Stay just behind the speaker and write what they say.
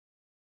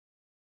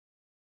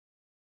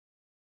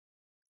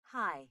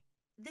Hi,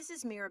 this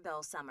is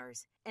Mirabelle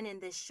Summers, and in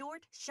this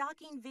short,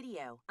 shocking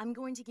video, I'm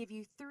going to give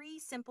you 3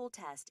 simple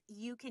tests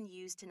you can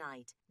use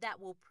tonight that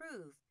will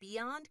prove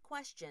beyond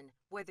question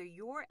whether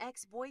your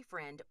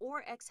ex-boyfriend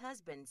or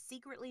ex-husband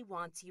secretly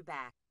wants you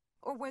back,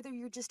 or whether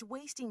you're just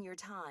wasting your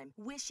time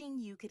wishing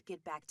you could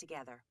get back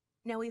together.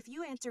 Now, if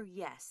you answer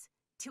yes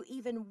to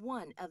even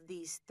one of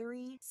these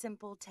 3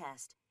 simple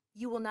tests,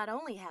 you will not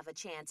only have a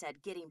chance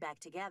at getting back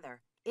together,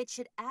 it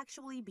should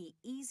actually be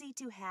easy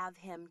to have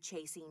him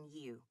chasing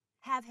you.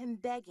 Have him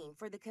begging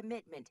for the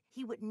commitment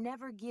he would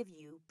never give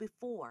you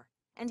before,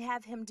 and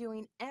have him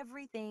doing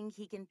everything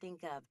he can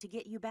think of to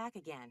get you back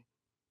again.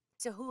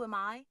 So who am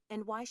I,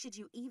 and why should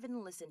you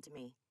even listen to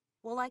me?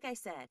 Well, like I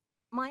said,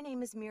 my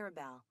name is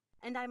Mirabelle,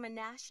 and I'm a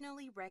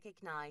nationally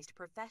recognized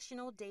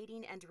professional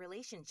dating and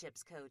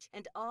relationships coach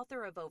and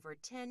author of over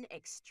 10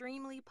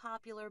 extremely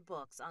popular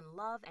books on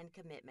love and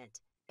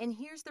commitment. And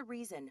here's the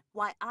reason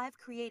why I've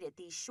created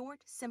these short,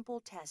 simple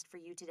tests for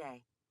you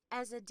today.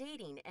 As a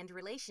dating and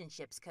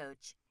relationships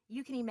coach,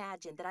 you can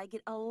imagine that I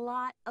get a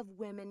lot of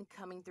women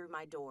coming through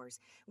my doors,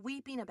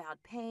 weeping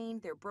about pain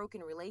their broken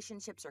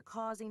relationships are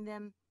causing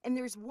them. And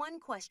there's one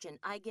question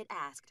I get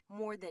asked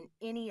more than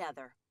any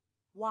other.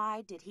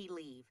 Why did he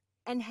leave?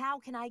 And how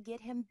can I get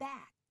him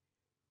back?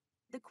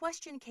 The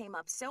question came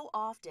up so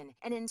often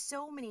and in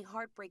so many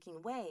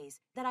heartbreaking ways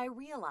that I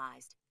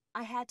realized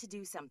I had to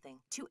do something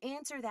to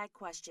answer that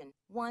question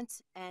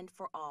once and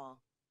for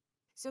all.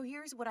 So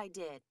here's what I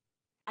did.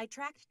 I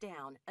tracked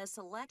down a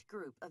select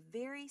group of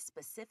very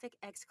specific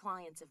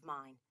ex-clients of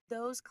mine,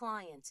 those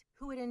clients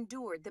who had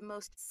endured the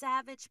most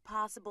savage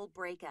possible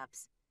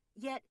breakups,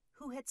 yet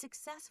who had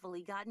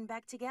successfully gotten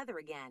back together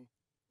again,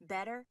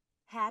 better,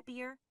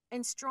 happier,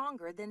 and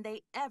stronger than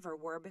they ever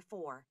were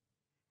before.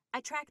 I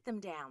tracked them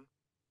down.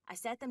 I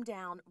sat them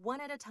down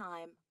one at a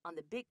time on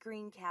the big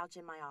green couch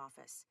in my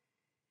office.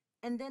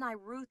 And then I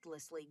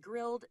ruthlessly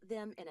grilled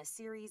them in a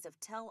series of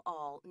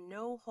tell-all,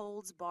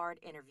 no-holds-barred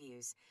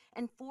interviews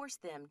and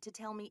forced them to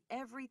tell me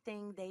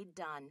everything they'd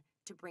done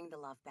to bring the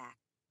love back.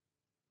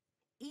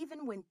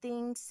 Even when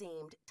things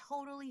seemed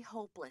totally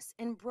hopeless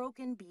and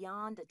broken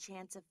beyond a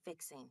chance of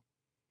fixing.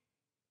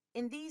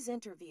 In these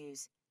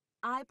interviews,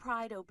 I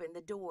pried open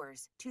the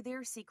doors to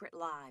their secret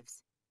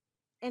lives.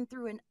 And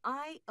through an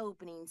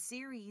eye-opening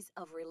series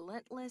of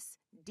relentless,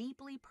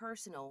 deeply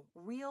personal,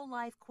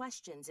 real-life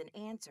questions and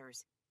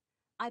answers,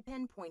 I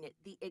pinpointed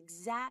the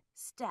exact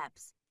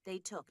steps they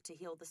took to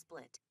heal the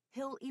split,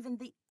 heal even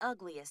the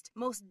ugliest,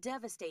 most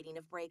devastating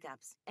of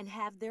breakups, and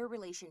have their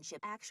relationship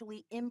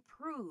actually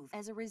improve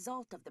as a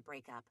result of the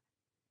breakup.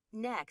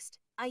 Next,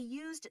 I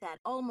used that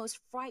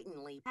almost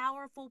frighteningly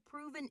powerful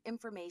proven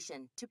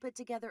information to put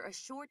together a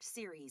short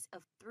series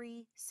of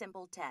 3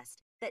 simple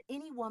tests that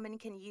any woman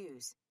can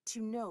use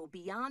to know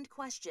beyond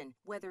question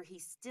whether he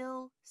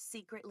still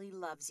secretly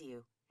loves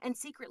you and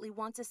secretly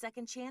wants a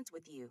second chance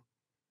with you,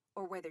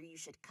 or whether you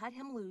should cut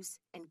him loose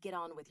and get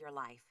on with your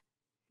life.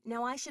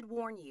 Now, I should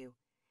warn you,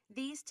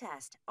 these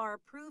tests are a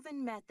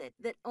proven method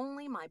that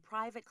only my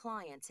private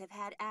clients have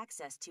had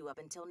access to up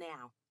until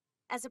now.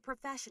 As a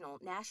professional,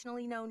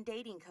 nationally known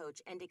dating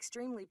coach and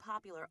extremely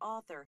popular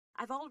author,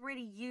 I've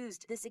already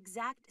used this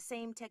exact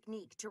same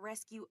technique to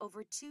rescue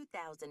over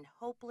 2,000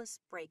 hopeless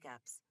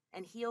breakups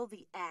and heal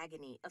the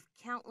agony of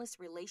countless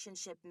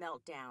relationship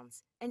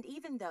meltdowns. And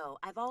even though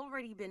I've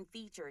already been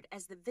featured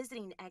as the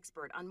visiting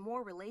expert on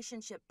more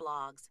relationship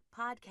blogs,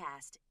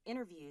 podcasts,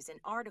 interviews, and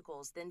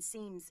articles than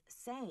seems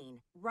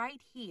sane,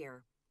 right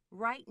here,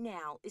 right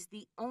now is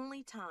the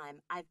only time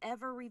I've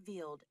ever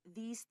revealed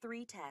these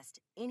 3 tests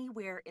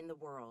anywhere in the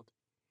world.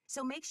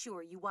 So make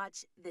sure you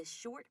watch this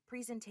short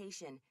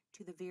presentation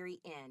to the very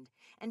end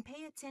and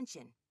pay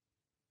attention.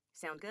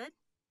 Sound good?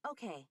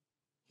 Okay,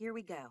 here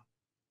we go.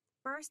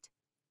 First,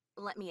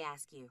 let me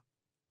ask you,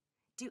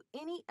 do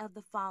any of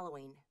the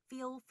following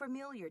feel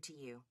familiar to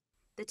you?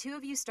 The 2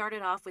 of you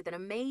started off with an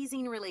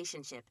amazing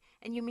relationship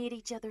and you made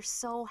each other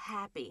so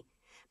happy.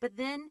 But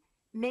then,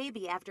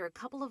 maybe after a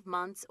couple of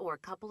months or a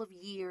couple of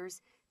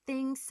years,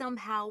 things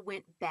somehow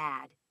went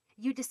bad.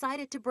 You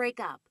decided to break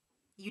up.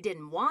 You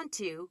didn't want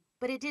to,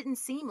 but it didn't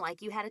seem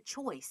like you had a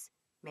choice.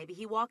 Maybe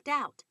he walked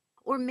out.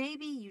 Or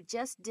maybe you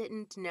just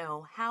didn't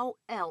know how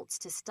else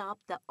to stop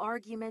the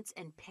arguments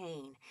and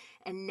pain.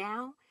 And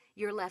now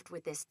you're left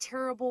with this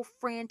terrible,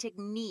 frantic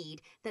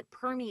need that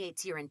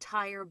permeates your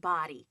entire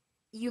body.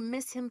 You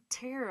miss him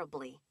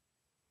terribly.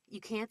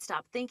 You can't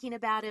stop thinking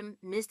about him,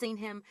 missing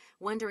him,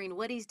 wondering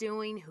what he's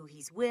doing, who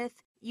he's with.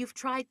 You've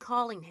tried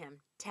calling him,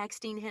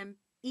 texting him,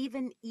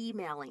 even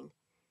emailing.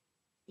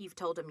 You've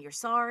told him you're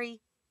sorry.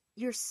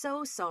 You're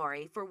so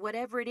sorry for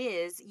whatever it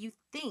is you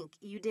think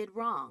you did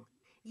wrong.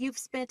 You've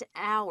spent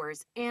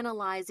hours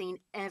analyzing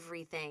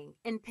everything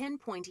and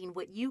pinpointing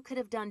what you could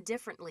have done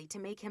differently to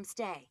make him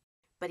stay.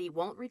 But he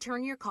won't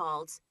return your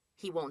calls.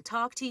 He won't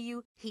talk to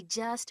you. He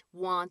just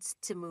wants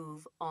to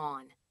move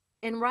on.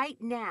 And right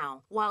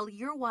now, while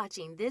you're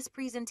watching this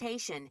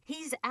presentation,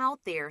 he's out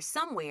there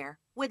somewhere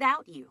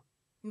without you,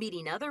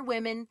 meeting other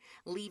women,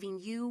 leaving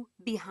you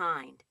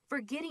behind,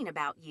 forgetting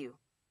about you.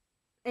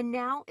 And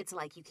now it's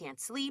like you can't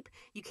sleep,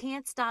 you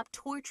can't stop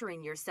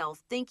torturing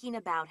yourself thinking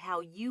about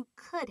how you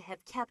could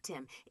have kept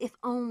him, if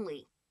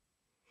only.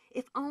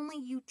 If only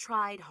you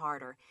tried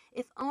harder,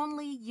 if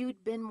only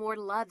you'd been more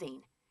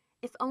loving,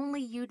 if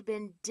only you'd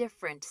been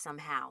different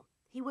somehow,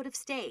 he would have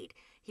stayed.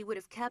 He would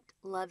have kept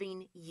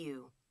loving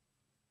you.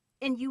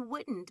 And you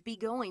wouldn't be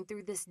going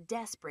through this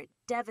desperate,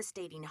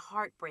 devastating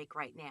heartbreak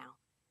right now.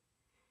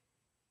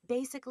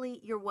 Basically,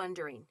 you're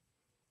wondering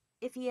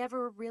if he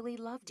ever really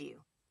loved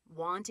you,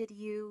 wanted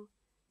you,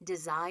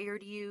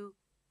 desired you.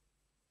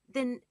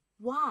 Then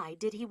why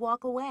did he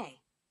walk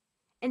away?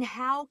 And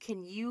how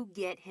can you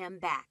get him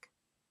back?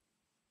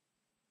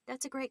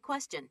 That's a great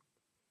question.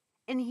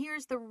 And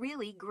here's the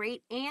really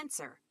great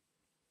answer.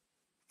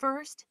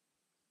 First,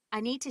 I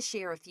need to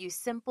share a few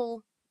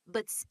simple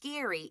but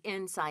scary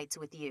insights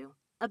with you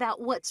about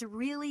what's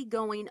really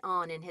going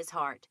on in his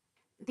heart.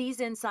 These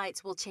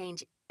insights will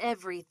change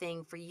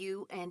everything for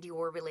you and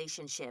your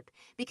relationship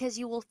because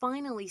you will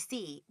finally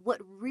see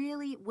what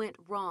really went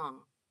wrong.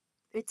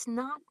 It's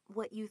not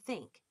what you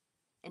think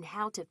and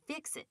how to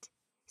fix it.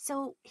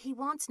 So he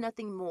wants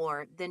nothing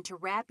more than to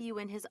wrap you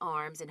in his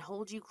arms and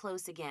hold you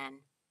close again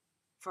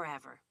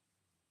forever.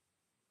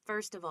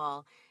 First of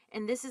all,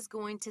 and this is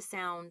going to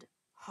sound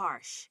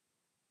harsh,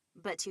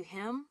 but to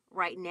him,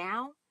 right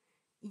now,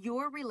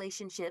 your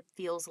relationship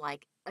feels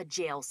like a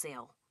jail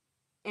cell.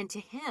 And to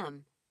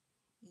him,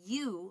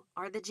 you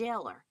are the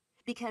jailer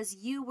because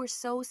you were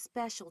so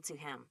special to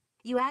him.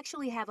 You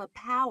actually have a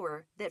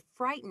power that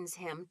frightens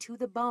him to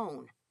the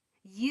bone.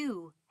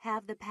 You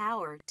have the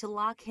power to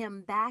lock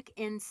him back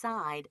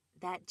inside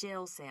that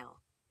jail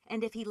cell.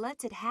 And if he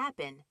lets it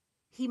happen,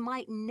 he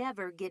might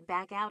never get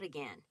back out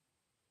again.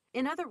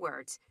 In other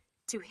words,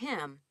 to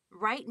him,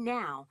 right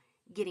now,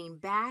 getting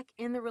back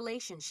in the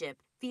relationship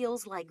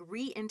feels like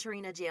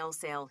re-entering a jail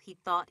cell he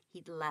thought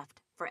he'd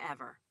left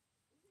forever.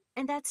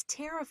 And that's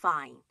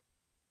terrifying.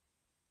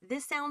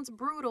 This sounds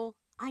brutal,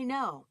 I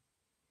know.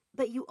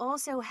 But you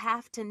also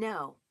have to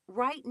know,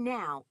 right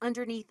now,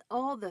 underneath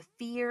all the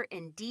fear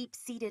and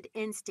deep-seated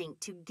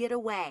instinct to get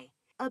away,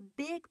 a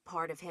big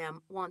part of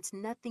him wants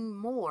nothing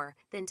more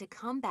than to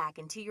come back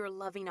into your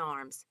loving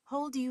arms,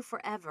 hold you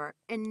forever,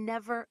 and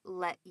never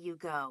let you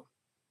go.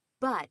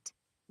 But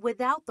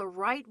without the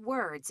right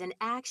words and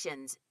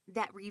actions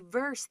that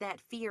reverse that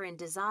fear and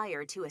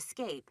desire to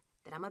escape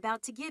that I'm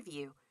about to give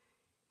you,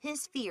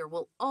 his fear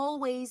will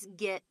always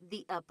get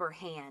the upper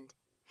hand,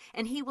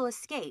 and he will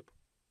escape,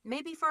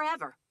 maybe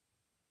forever.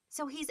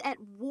 So he's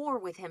at war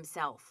with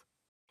himself.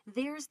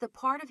 There's the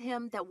part of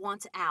him that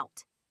wants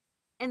out,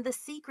 and the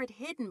secret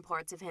hidden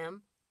parts of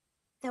him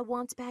that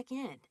wants back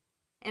in.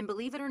 And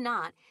believe it or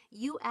not,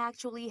 you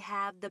actually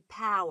have the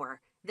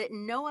power that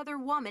no other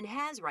woman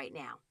has right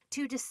now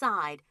to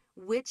decide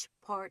which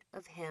part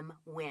of him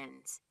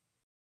wins.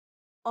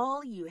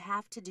 All you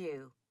have to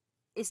do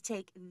is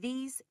take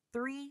these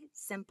 3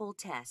 simple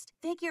tests.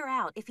 Figure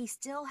out if he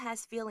still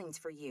has feelings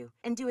for you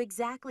and do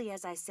exactly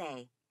as I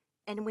say.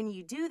 And when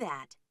you do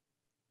that,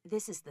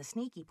 this is the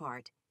sneaky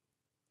part,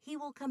 he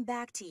will come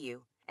back to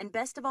you. And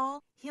best of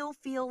all, he'll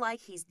feel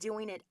like he's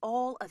doing it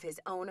all of his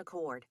own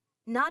accord.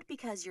 Not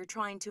because you're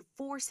trying to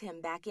force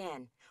him back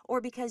in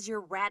or because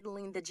you're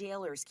rattling the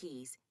jailer's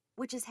keys,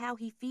 which is how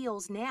he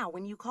feels now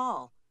when you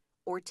call,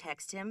 or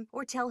text him,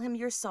 or tell him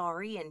you're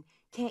sorry and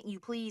can't you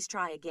please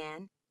try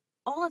again.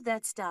 All of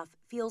that stuff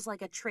feels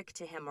like a trick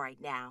to him right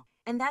now,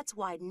 and that's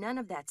why none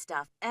of that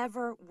stuff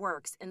ever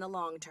works in the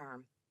long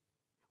term.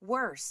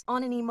 Worse,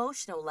 on an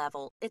emotional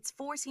level, it's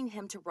forcing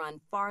him to run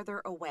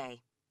farther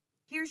away.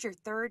 Here's your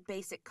 3rd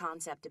basic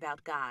concept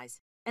about guys,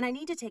 and I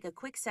need to take a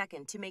quick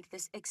second to make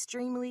this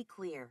extremely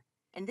clear.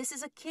 And this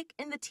is a kick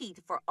in the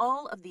teeth for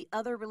all of the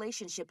other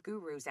relationship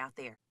gurus out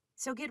there.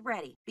 So get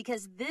ready,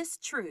 because this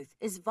truth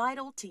is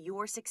vital to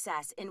your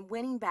success in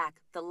winning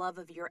back the love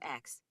of your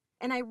ex.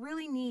 And I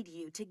really need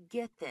you to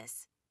get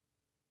this.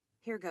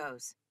 Here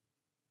goes.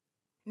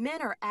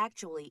 Men are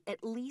actually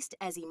at least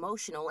as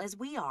emotional as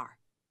we are,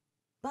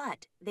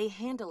 but they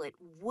handle it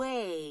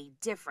way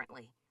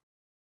differently.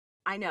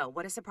 I know,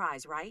 what a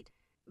surprise, right?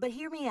 But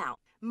hear me out.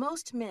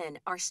 Most men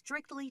are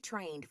strictly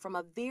trained from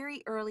a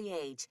very early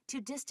age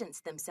to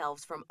distance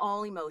themselves from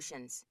all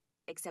emotions,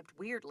 except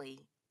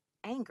weirdly,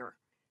 anger.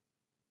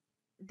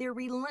 They're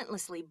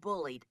relentlessly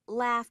bullied,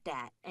 laughed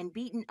at, and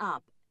beaten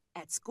up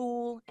at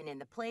school and in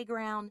the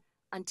playground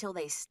until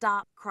they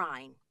stop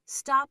crying,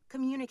 stop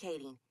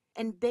communicating,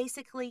 and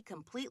basically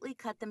completely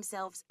cut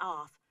themselves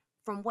off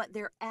from what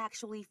they're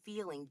actually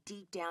feeling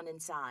deep down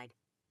inside.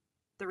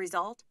 The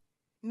result?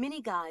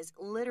 Many guys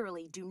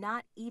literally do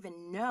not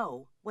even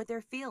know what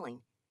they're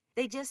feeling.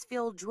 They just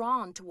feel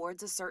drawn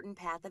towards a certain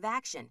path of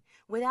action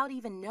without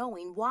even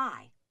knowing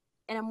why.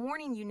 And I'm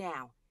warning you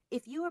now,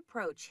 if you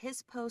approach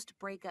his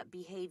post-breakup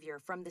behavior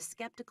from the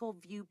skeptical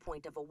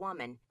viewpoint of a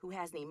woman who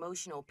has an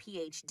emotional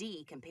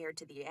PhD compared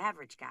to the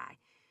average guy,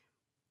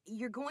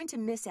 you're going to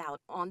miss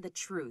out on the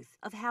truth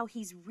of how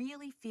he's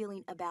really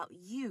feeling about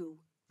you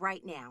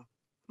right now.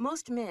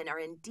 Most men are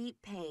in deep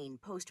pain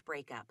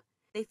post-breakup.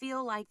 They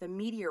feel like the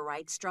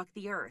meteorite struck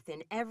the earth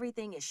and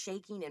everything is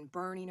shaking and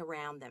burning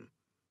around them.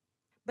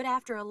 But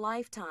after a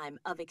lifetime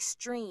of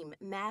extreme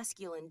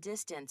masculine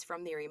distance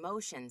from their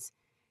emotions,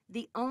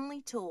 the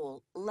only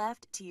tool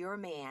left to your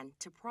man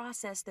to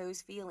process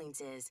those feelings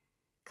is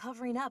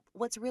covering up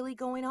what's really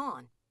going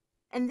on.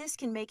 And this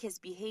can make his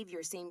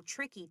behavior seem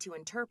tricky to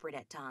interpret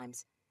at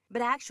times.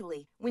 But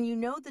actually, when you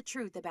know the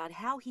truth about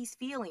how he's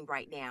feeling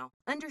right now,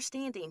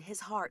 understanding his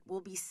heart will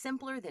be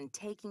simpler than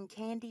taking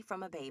candy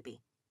from a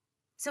baby.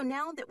 So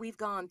now that we've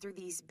gone through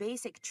these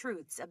basic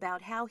truths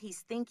about how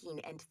he's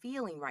thinking and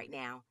feeling right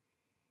now,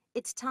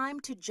 it's time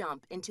to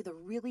jump into the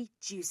really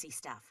juicy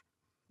stuff.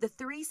 The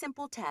 3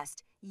 simple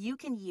tests you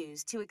can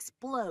use to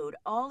explode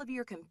all of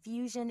your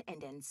confusion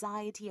and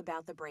anxiety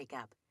about the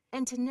breakup,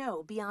 and to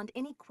know beyond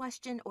any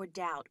question or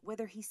doubt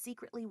whether he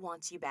secretly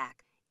wants you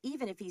back,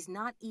 even if he's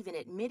not even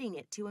admitting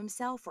it to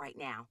himself right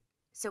now.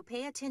 So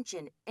pay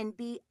attention and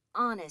be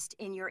honest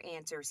in your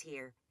answers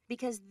here,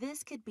 because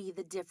this could be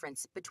the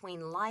difference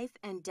between life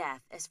and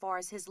death as far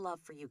as his love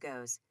for you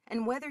goes,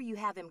 and whether you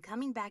have him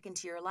coming back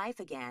into your life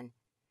again,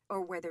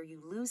 or whether you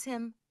lose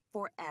him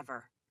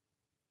forever.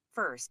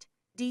 First,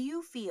 do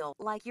you feel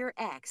like your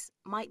ex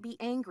might be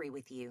angry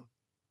with you?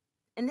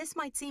 And this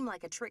might seem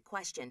like a trick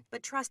question,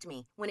 but trust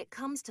me, when it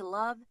comes to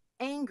love,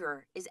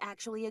 anger is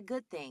actually a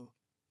good thing.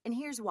 And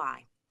here's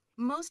why.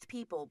 Most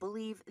people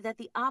believe that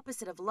the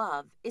opposite of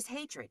love is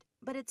hatred,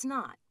 but it's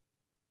not.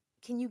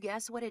 Can you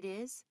guess what it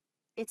is?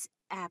 It's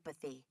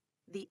apathy.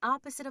 The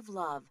opposite of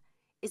love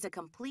is a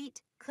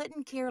complete,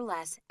 couldn't care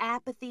less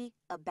apathy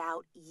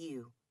about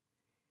you.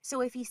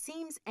 So if he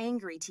seems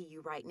angry to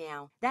you right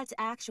now, that's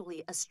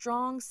actually a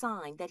strong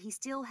sign that he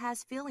still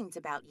has feelings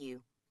about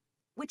you,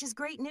 which is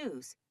great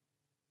news.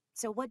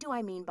 So what do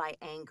I mean by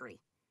angry?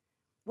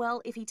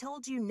 Well, if he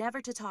told you never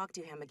to talk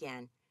to him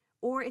again,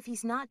 or if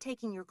he's not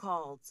taking your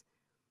calls,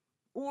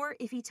 or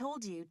if he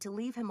told you to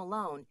leave him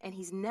alone and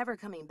he's never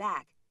coming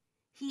back,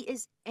 he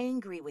is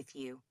angry with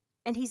you,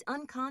 and he's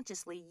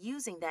unconsciously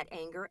using that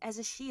anger as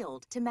a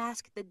shield to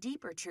mask the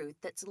deeper truth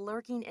that's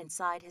lurking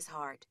inside his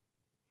heart.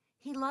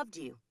 He loved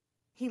you,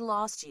 he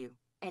lost you,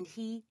 and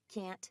he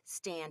can't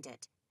stand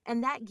it.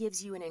 And that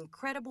gives you an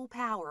incredible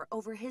power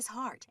over his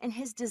heart and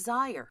his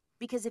desire,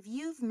 because if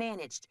you've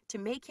managed to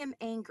make him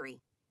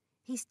angry,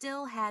 he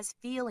still has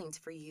feelings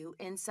for you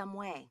in some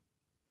way.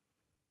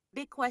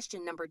 Big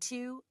question number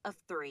 2 of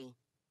 3.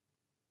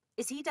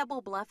 Is he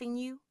double bluffing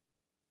you?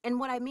 And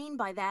what I mean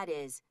by that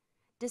is,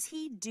 does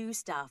he do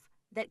stuff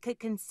that could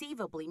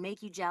conceivably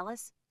make you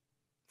jealous?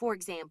 For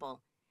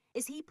example,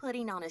 is he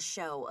putting on a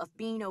show of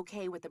being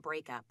okay with the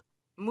breakup,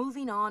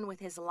 moving on with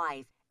his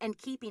life, and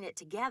keeping it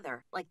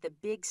together like the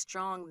big,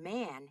 strong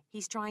man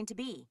he's trying to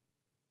be?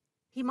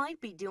 He might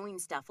be doing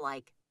stuff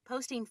like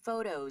posting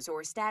photos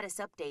or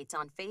status updates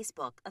on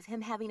Facebook of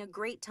him having a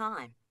great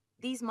time.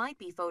 These might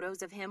be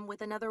photos of him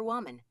with another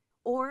woman,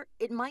 or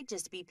it might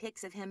just be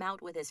pics of him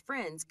out with his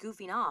friends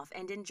goofing off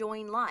and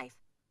enjoying life.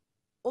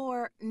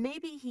 Or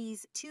maybe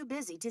he's too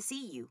busy to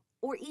see you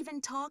or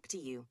even talk to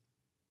you.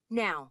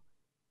 Now,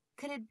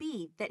 could it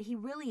be that he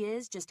really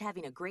is just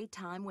having a great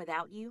time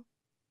without you?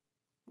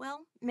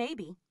 Well,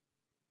 maybe.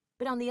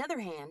 But on the other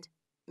hand,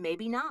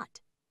 maybe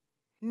not.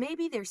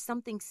 Maybe there's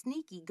something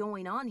sneaky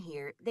going on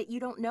here that you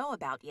don't know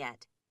about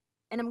yet.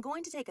 And I'm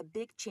going to take a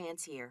big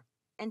chance here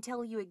and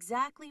tell you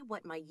exactly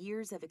what my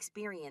years of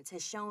experience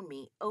has shown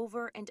me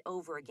over and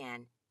over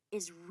again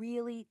is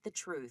really the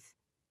truth.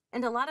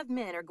 And a lot of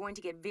men are going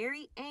to get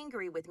very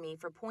angry with me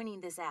for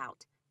pointing this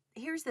out.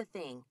 Here's the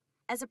thing.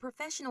 As a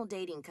professional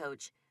dating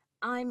coach,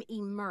 I'm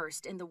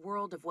immersed in the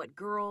world of what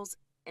girls,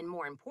 and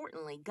more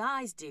importantly,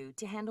 guys do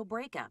to handle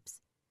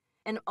breakups.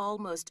 And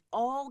almost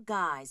all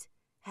guys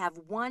have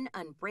one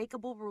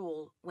unbreakable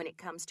rule when it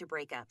comes to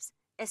breakups,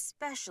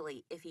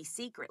 especially if he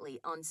secretly,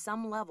 on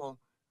some level,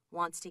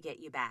 wants to get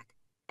you back.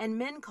 And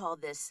men call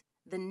this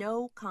the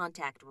no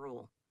contact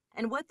rule.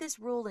 And what this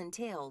rule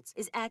entails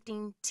is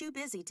acting too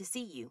busy to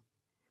see you,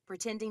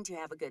 pretending to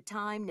have a good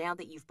time now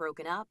that you've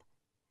broken up,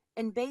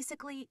 and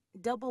basically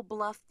double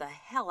bluff the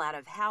hell out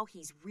of how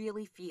he's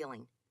really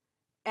feeling.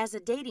 As a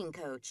dating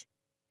coach,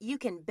 you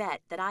can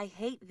bet that I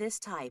hate this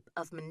type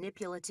of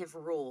manipulative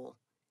rule,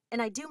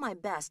 and I do my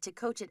best to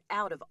coach it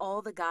out of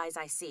all the guys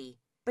I see.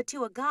 But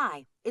to a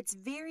guy, it's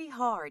very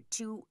hard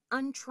to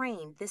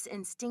untrain this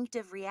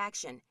instinctive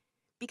reaction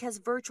because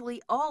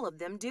virtually all of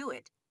them do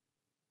it.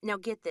 Now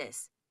get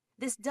this.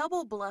 This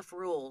double bluff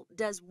rule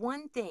does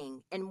one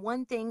thing and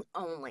one thing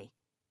only.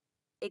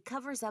 It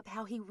covers up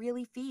how he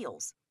really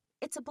feels.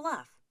 It's a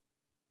bluff.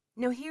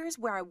 Now here's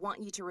where I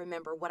want you to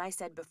remember what I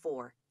said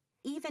before.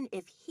 Even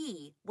if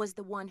he was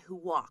the one who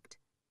walked,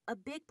 a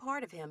big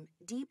part of him,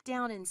 deep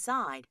down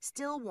inside,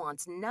 still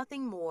wants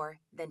nothing more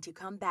than to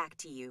come back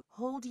to you,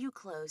 hold you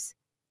close,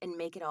 and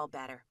make it all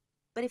better.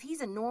 But if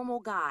he's a normal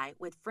guy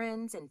with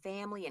friends and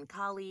family and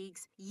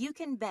colleagues, you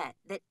can bet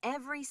that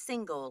every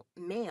single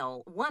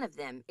male one of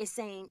them is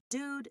saying,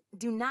 dude,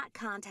 do not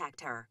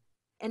contact her.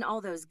 And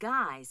all those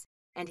guys,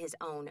 and his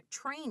own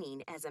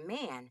training as a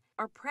man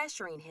are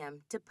pressuring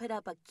him to put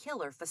up a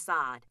killer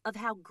facade of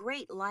how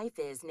great life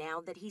is now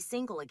that he's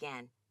single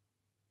again.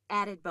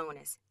 Added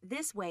bonus,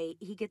 this way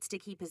he gets to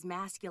keep his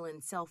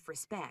masculine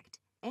self-respect,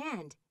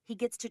 and he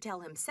gets to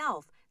tell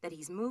himself that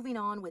he's moving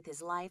on with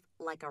his life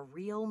like a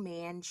real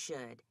man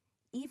should,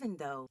 even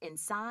though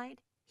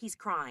inside he's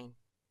crying,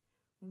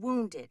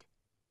 wounded,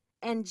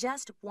 and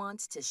just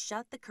wants to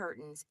shut the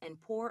curtains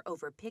and pore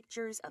over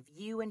pictures of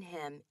you and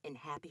him in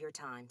happier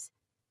times.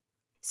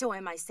 So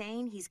am I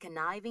saying he's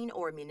conniving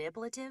or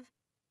manipulative?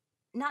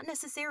 Not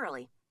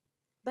necessarily,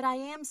 but I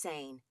am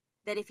saying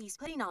that if he's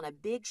putting on a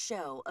big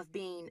show of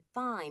being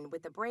fine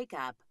with the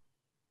breakup,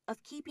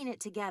 of keeping it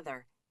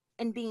together,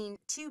 and being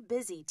too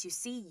busy to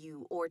see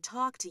you or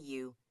talk to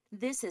you,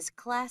 this is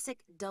classic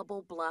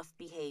double bluff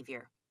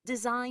behavior,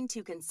 designed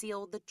to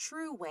conceal the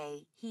true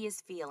way he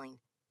is feeling.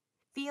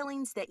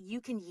 Feelings that you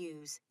can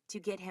use to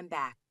get him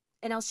back,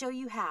 and I'll show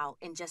you how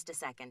in just a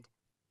second.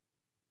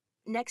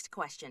 Next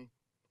question.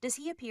 Does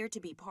he appear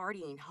to be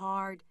partying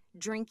hard,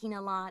 drinking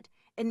a lot,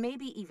 and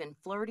maybe even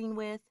flirting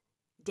with,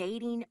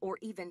 dating, or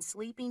even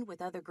sleeping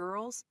with other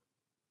girls?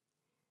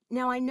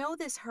 Now, I know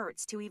this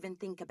hurts to even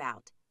think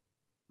about,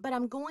 but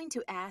I'm going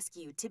to ask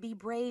you to be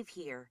brave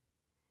here,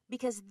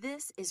 because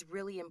this is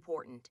really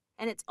important,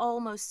 and it's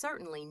almost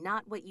certainly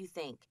not what you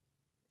think.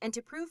 And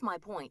to prove my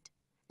point,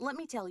 let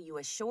me tell you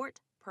a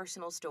short,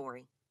 personal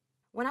story.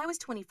 When I was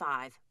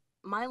 25,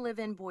 my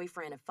live-in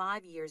boyfriend of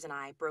 5 years and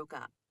I broke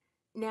up.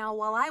 Now,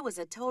 while I was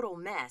a total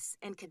mess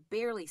and could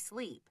barely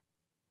sleep,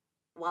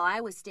 while I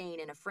was staying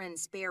in a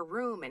friend's spare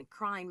room and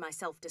crying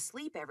myself to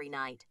sleep every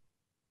night,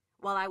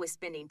 while I was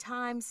spending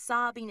time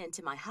sobbing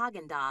into my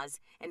Haagen-Dazs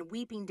and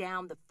weeping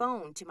down the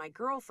phone to my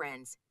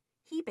girlfriends,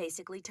 he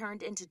basically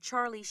turned into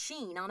Charlie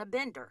Sheen on a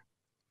bender.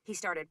 He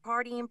started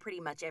partying pretty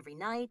much every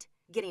night,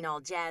 getting all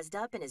jazzed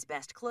up in his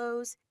best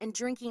clothes, and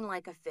drinking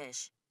like a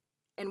fish.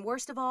 And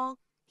worst of all,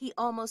 he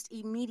almost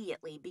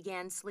immediately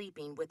began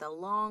sleeping with a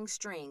long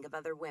string of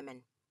other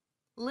women.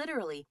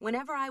 Literally,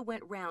 whenever I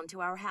went round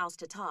to our house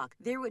to talk,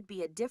 there would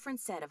be a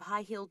different set of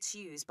high-heeled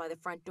shoes by the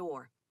front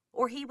door,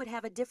 or he would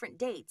have a different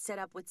date set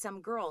up with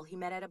some girl he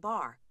met at a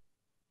bar.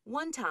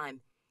 One time,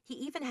 he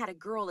even had a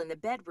girl in the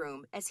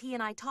bedroom as he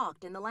and I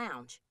talked in the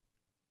lounge.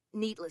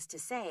 Needless to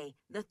say,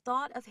 the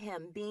thought of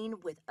him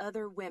being with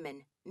other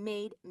women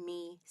made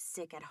me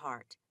sick at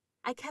heart.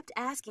 I kept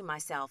asking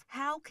myself,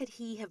 how could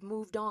he have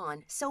moved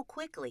on so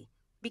quickly?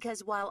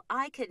 Because while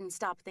I couldn't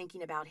stop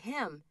thinking about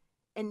him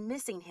and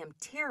missing him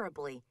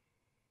terribly,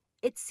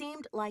 it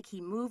seemed like he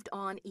moved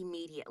on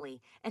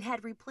immediately and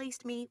had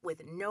replaced me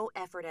with no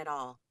effort at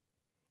all.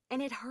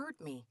 And it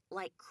hurt me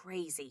like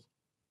crazy.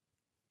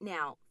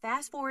 Now,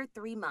 fast forward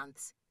 3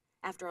 months.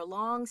 After a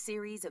long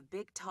series of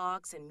big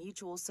talks and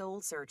mutual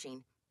soul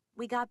searching,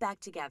 we got back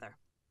together.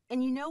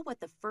 And you know what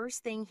the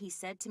first thing he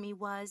said to me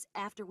was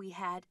after we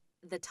had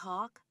the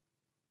talk?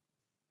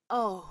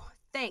 Oh,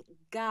 thank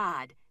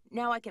God.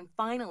 Now I can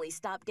finally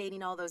stop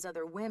dating all those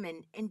other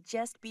women and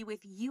just be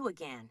with you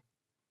again.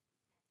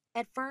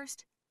 At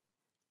first,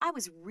 I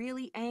was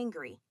really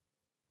angry.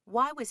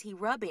 Why was he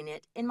rubbing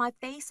it in my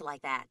face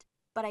like that?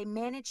 But I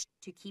managed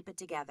to keep it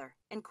together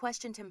and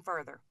questioned him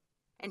further.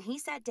 And he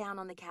sat down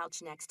on the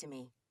couch next to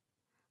me,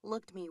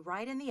 looked me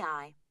right in the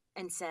eye,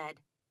 and said,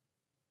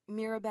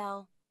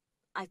 "Mirabelle,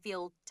 I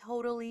feel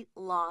totally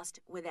lost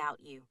without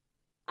you.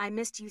 I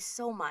missed you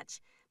so much,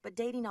 but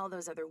dating all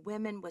those other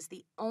women was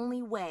the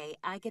only way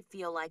I could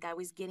feel like I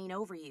was getting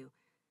over you,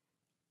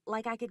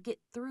 like I could get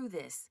through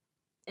this,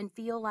 and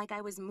feel like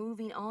I was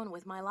moving on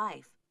with my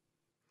life."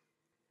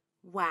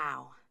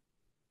 Wow.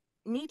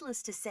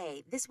 Needless to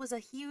say, this was a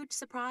huge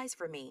surprise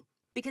for me,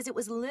 because it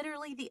was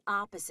literally the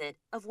opposite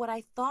of what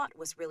I thought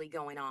was really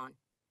going on.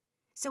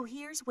 So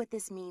here's what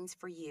this means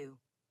for you.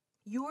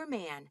 Your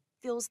man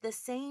feels the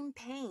same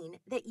pain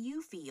that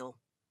you feel.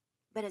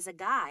 But as a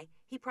guy,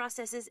 he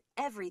processes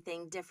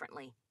everything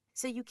differently.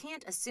 So you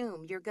can't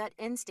assume your gut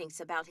instincts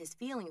about his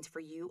feelings for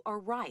you are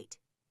right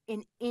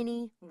in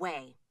any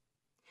way.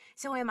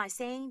 So am I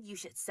saying you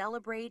should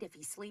celebrate if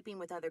he's sleeping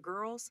with other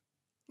girls?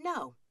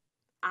 No.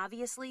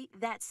 Obviously,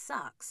 that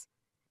sucks.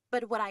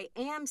 But what I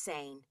am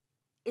saying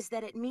is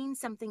that it means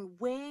something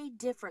way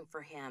different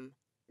for him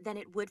than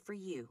it would for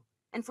you.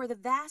 And for the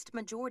vast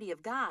majority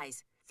of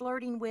guys,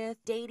 flirting with,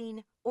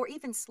 dating, or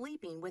even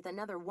sleeping with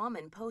another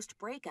woman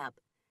post-breakup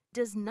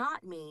does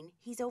not mean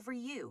he's over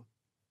you.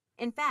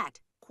 In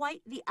fact,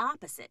 quite the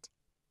opposite.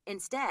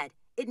 Instead,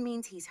 it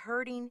means he's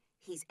hurting,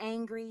 he's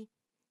angry,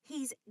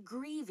 he's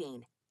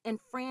grieving and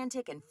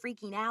frantic and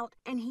freaking out,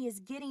 and he is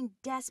getting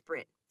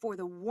desperate for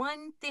the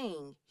one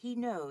thing he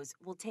knows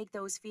will take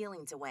those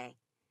feelings away,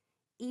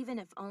 even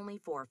if only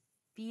for a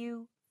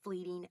few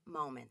fleeting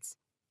moments.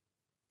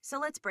 So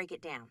let's break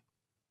it down.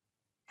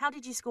 How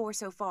did you score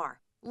so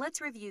far? Let's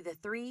review the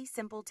 3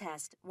 simple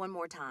tests one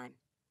more time.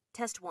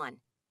 Test 1.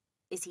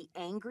 Is he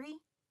angry?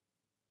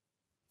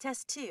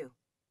 Test 2.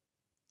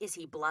 Is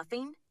he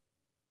bluffing?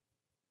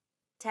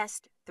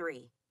 Test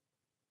 3.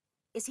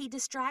 Is he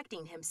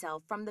distracting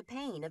himself from the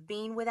pain of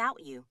being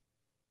without you?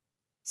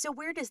 So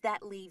where does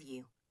that leave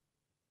you?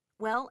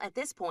 Well, at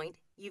this point,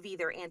 you've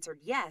either answered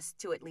yes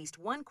to at least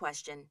one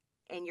question,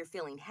 and you're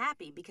feeling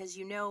happy because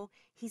you know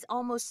he's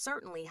almost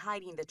certainly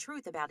hiding the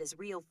truth about his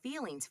real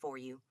feelings for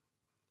you,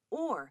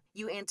 or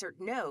you answered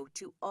no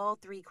to all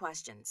three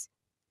questions,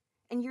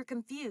 and you're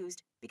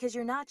confused because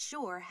you're not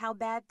sure how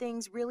bad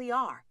things really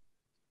are.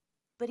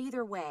 But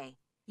either way,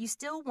 you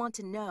still want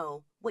to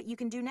know what you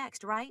can do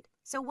next, right?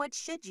 So what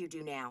should you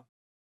do now?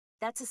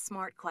 That's a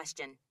smart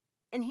question.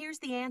 And here's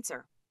the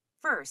answer.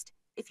 First,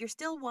 if you're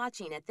still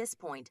watching at this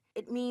point,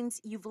 it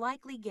means you've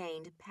likely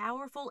gained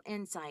powerful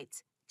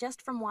insights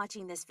just from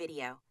watching this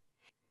video.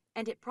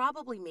 And it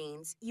probably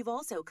means you've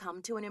also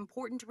come to an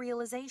important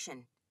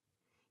realization.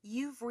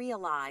 You've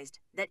realized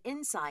that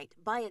insight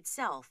by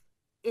itself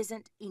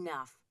isn't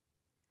enough.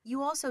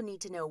 You also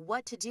need to know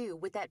what to do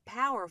with that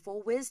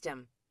powerful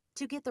wisdom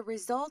to get the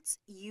results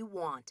you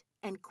want,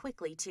 and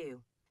quickly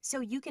too, so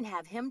you can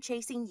have him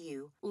chasing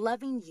you,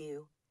 loving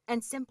you,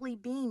 and simply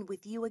being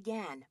with you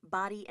again,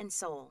 body and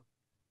soul.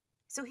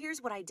 So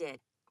here's what I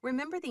did.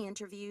 Remember the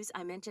interviews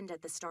I mentioned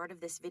at the start of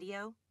this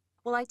video?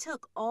 Well, I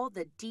took all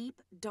the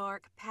deep,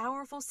 dark,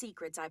 powerful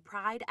secrets I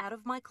pried out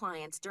of my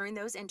clients during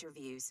those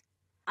interviews.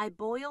 I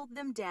boiled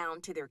them down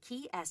to their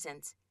key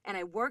essence, and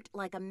I worked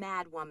like a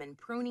madwoman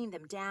pruning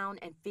them down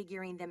and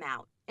figuring them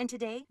out. And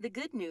today, the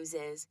good news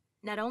is,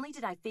 not only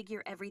did I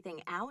figure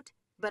everything out,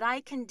 but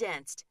I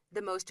condensed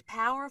the most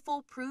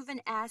powerful, proven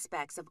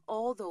aspects of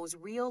all those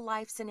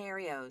real-life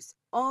scenarios,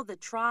 all the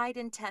tried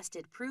and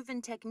tested,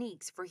 proven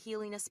techniques for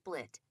healing a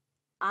split.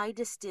 I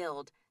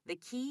distilled the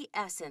key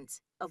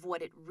essence of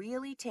what it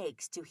really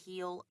takes to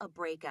heal a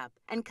breakup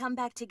and come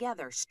back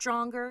together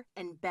stronger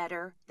and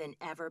better than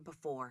ever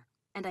before.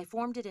 And I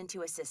formed it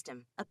into a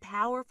system, a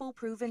powerful,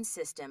 proven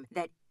system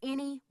that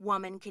any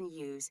woman can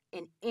use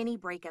in any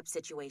breakup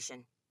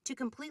situation to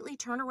completely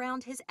turn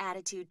around his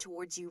attitude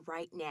towards you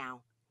right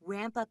now,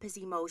 ramp up his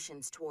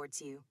emotions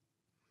towards you,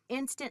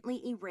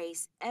 instantly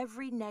erase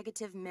every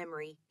negative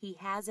memory he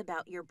has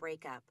about your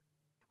breakup,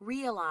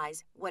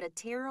 realize what a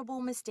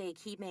terrible mistake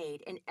he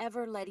made in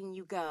ever letting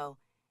you go,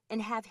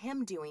 and have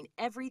him doing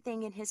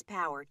everything in his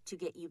power to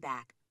get you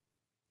back.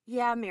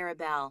 Yeah,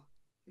 Mirabelle,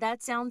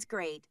 that sounds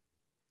great.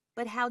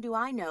 But how do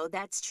I know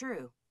that's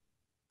true?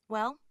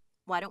 Well,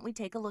 why don't we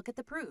take a look at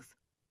the proof?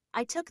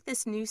 I took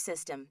this new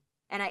system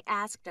and I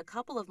asked a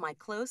couple of my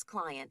close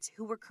clients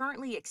who were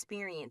currently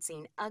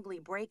experiencing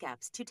ugly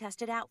breakups to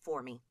test it out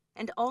for me.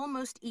 And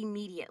almost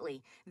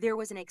immediately, there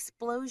was an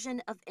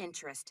explosion of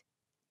interest.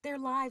 Their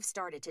lives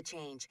started to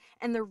change,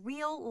 and the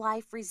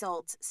real-life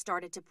results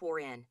started to pour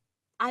in.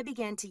 I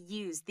began to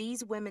use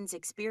these women's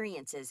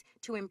experiences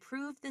to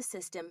improve the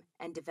system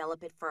and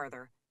develop it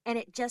further. And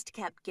it just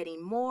kept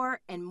getting more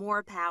and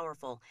more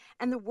powerful,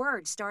 and the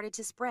word started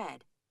to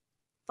spread.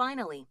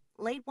 Finally,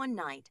 late one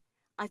night,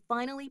 I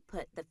finally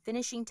put the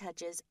finishing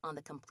touches on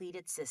the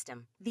completed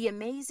system, the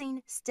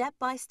amazing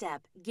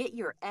step-by-step get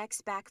your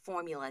ex back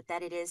formula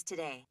that it is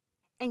today.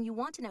 And you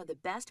want to know the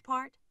best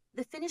part?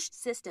 The finished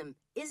system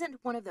isn't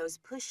one of those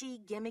pushy,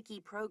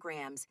 gimmicky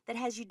programs that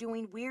has you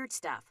doing weird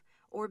stuff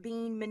or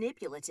being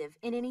manipulative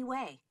in any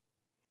way.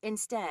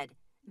 Instead,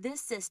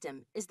 this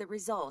system is the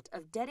result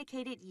of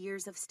dedicated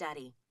years of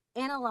study,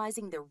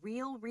 analyzing the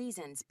real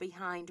reasons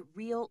behind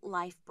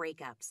real-life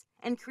breakups,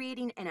 and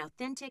creating an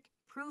authentic,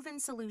 proven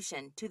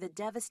solution to the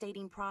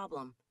devastating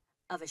problem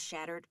of a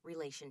shattered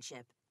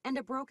relationship and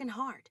a broken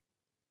heart.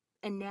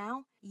 And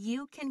now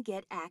you can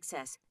get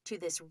access to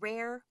this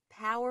rare,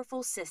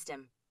 powerful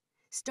system.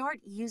 Start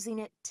using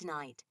it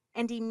tonight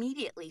and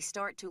immediately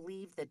start to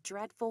leave the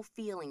dreadful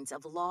feelings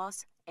of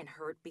loss and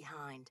hurt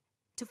behind,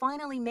 to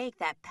finally make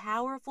that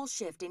powerful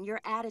shift in your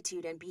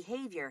attitude and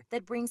behavior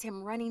that brings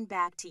him running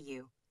back to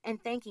you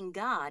and thanking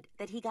God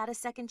that he got a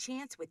second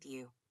chance with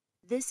you.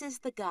 This is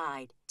the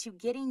guide to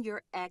getting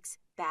your ex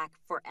back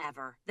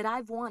forever that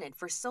I've wanted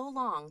for so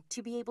long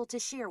to be able to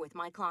share with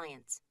my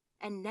clients.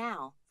 And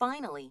now,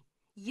 finally,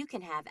 you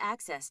can have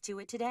access to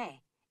it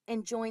today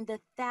and join the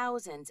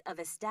thousands of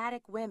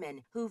ecstatic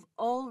women who've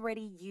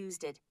already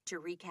used it to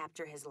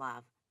recapture his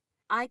love.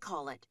 I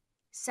call it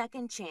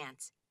Second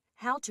Chance: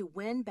 How to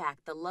Win Back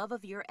the Love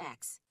of Your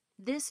Ex.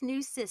 This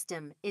new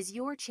system is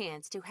your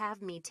chance to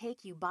have me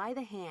take you by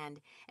the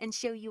hand and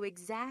show you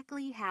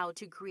exactly how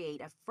to create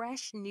a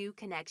fresh new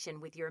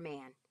connection with your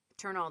man.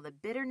 Turn all the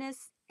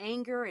bitterness,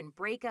 anger, and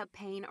breakup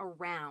pain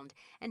around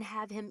and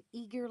have him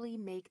eagerly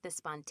make the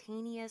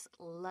spontaneous,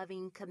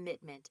 loving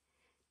commitment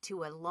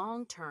to a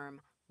long-term,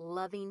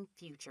 loving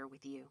future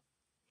with you.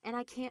 And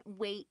I can't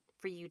wait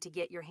for you to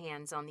get your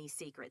hands on these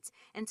secrets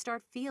and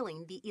start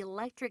feeling the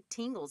electric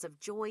tingles of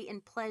joy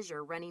and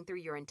pleasure running through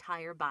your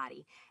entire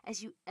body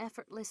as you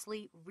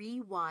effortlessly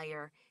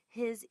rewire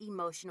his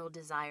emotional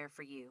desire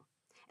for you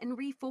and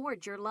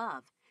reforge your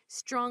love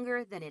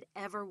stronger than it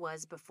ever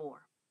was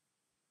before.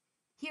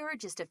 Here are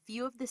just a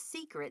few of the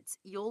secrets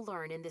you'll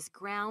learn in this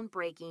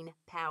groundbreaking,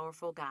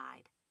 powerful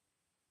guide.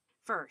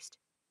 First,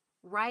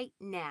 right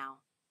now,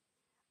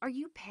 are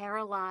you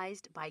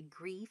paralyzed by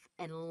grief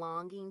and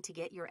longing to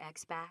get your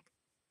ex back?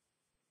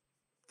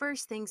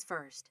 First things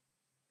first,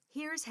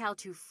 Here's how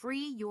to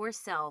free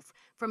yourself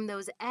from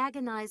those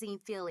agonizing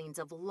feelings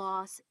of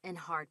loss and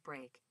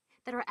heartbreak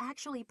that are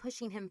actually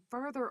pushing him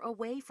further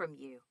away from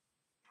you.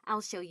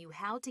 I'll show you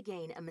how to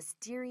gain a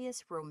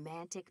mysterious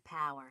romantic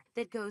power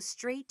that goes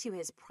straight to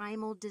his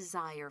primal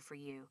desire for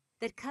you,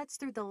 that cuts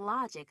through the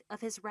logic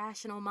of his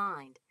rational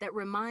mind, that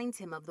reminds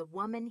him of the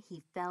woman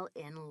he fell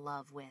in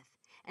love with,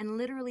 and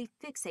literally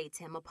fixates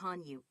him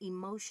upon you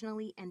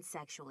emotionally and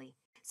sexually,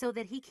 so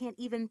that he can't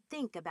even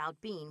think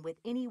about being with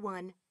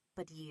anyone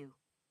but you.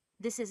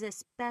 This is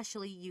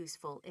especially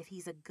useful if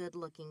he's a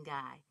good-looking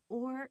guy,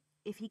 or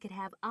if he could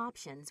have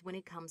options when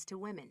it comes to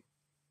women.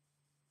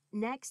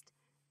 Next,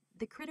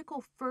 the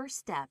critical first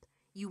step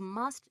you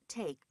must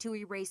take to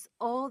erase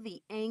all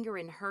the anger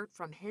and hurt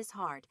from his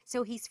heart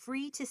so he's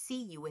free to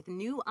see you with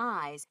new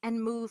eyes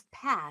and move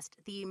past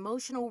the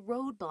emotional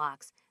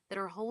roadblocks that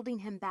are holding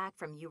him back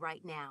from you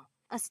right now.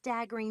 A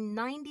staggering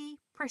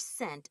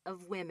 90%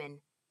 of women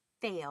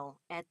fail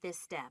at this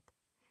step.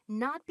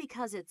 Not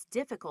because it's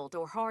difficult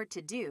or hard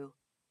to do.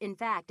 In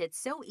fact, it's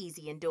so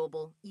easy and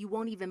doable you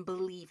won't even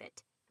believe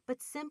it.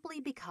 But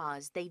simply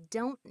because they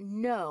don't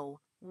know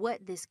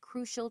what this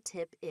crucial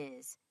tip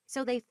is.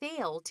 So they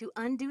fail to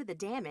undo the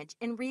damage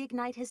and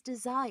reignite his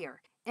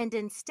desire, and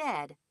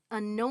instead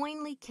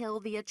unknowingly kill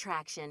the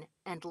attraction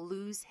and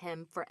lose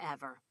him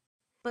forever.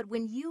 But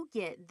when you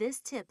get this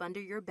tip under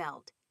your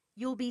belt,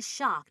 you'll be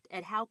shocked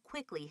at how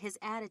quickly his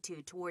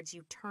attitude towards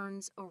you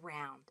turns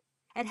around,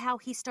 at how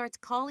he starts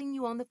calling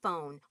you on the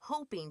phone,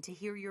 hoping to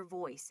hear your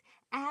voice,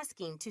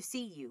 asking to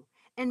see you,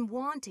 and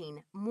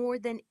wanting more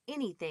than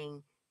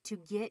anything to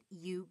get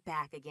you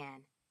back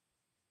again.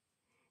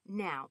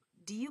 Now,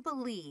 do you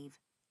believe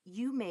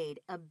you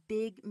made a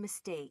big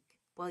mistake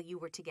while you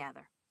were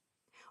together?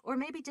 Or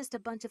maybe just a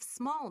bunch of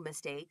small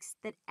mistakes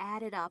that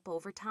added up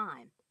over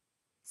time?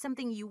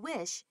 Something you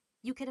wish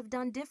you could have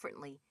done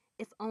differently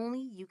if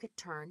only you could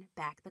turn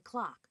back the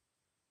clock.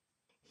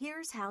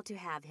 Here's how to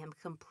have him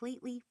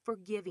completely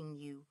forgiving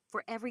you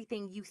for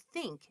everything you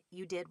think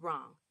you did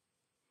wrong.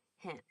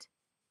 Hint: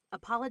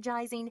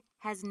 apologizing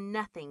has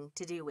nothing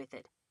to do with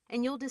it,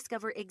 and you'll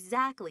discover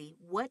exactly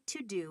what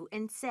to do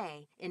and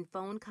say in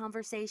phone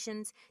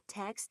conversations,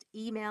 text,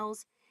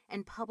 emails,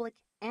 and public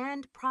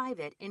and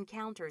private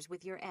encounters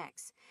with your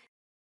ex,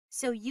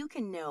 so you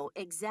can know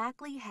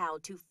exactly how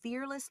to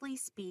fearlessly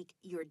speak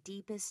your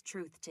deepest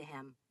truth to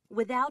him,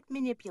 without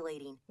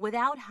manipulating,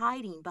 without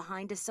hiding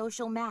behind a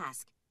social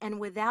mask, and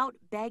without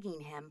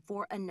begging him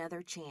for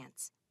another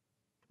chance.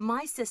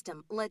 My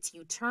system lets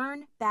you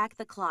turn back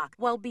the clock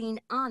while being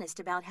honest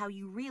about how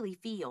you really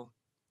feel,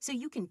 so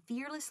you can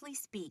fearlessly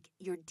speak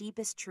your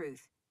deepest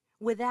truth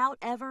without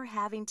ever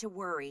having to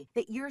worry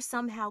that you're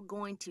somehow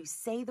going to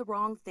say the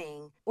wrong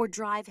thing or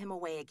drive him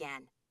away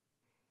again.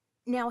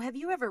 Now, have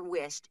you ever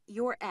wished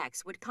your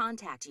ex would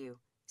contact you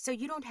so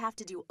you don't have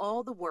to do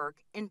all the work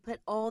and put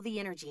all the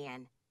energy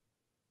in?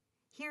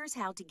 Here's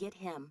how to get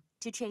him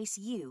to chase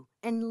you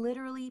and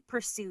literally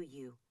pursue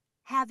you.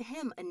 Have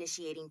him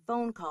initiating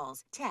phone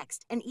calls,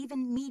 text, and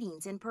even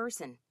meetings in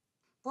person.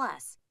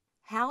 Plus,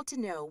 how to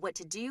know what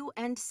to do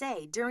and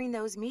say during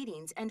those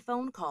meetings and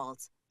phone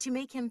calls to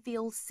make him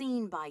feel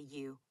seen by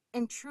you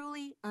and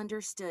truly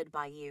understood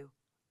by you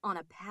on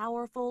a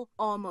powerful,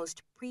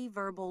 almost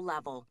pre-verbal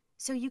level,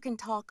 so you can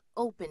talk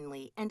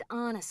openly and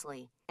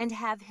honestly and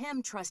have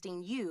him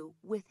trusting you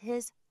with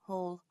his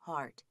whole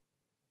heart.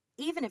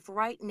 Even if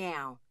right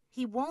now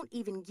he won't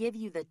even give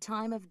you the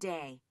time of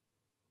day,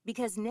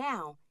 because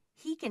now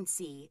he can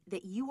see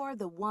that you are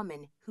the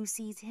woman who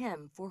sees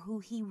him for who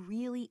he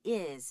really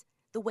is,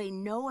 the way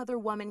no other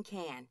woman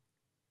can.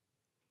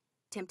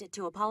 Tempted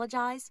to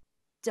apologize?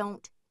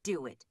 Don't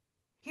do it.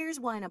 Here's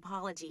why an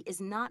apology is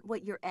not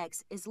what your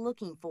ex is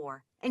looking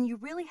for, and you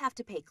really have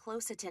to pay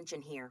close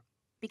attention here,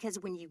 because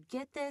when you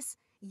get this,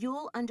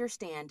 you'll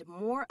understand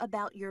more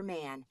about your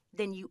man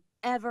than you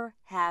ever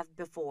have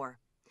before,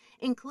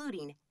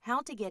 including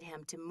how to get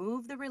him to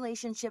move the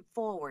relationship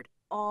forward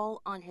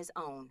all on his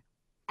own.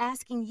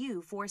 Asking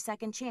you for a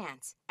second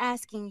chance,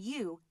 asking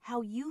you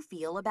how you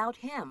feel about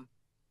him.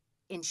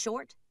 In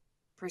short,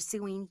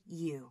 pursuing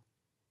you.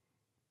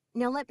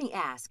 Now let me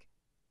ask,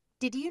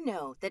 did you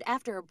know that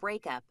after a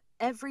breakup,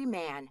 every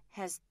man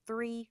has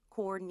 3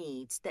 core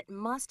needs that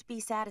must be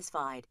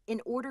satisfied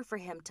in order for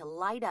him to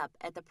light up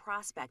at the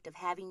prospect of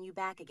having you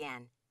back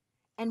again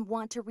and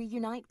want to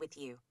reunite with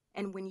you?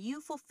 And when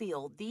you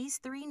fulfill these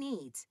 3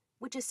 needs,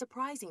 which is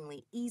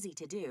surprisingly easy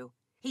to do,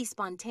 he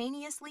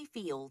spontaneously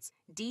feels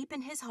deep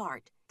in his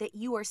heart that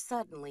you are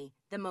suddenly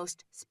the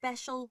most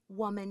special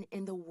woman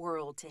in the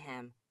world to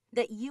him,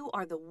 that you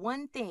are the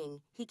one thing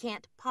he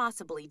can't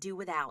possibly do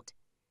without.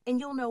 And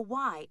you'll know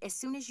why as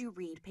soon as you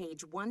read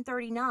page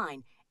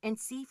 139 and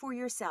see for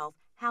yourself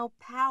how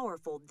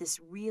powerful this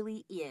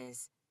really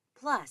is.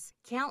 Plus,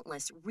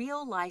 countless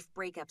real-life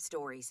breakup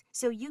stories,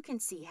 so you can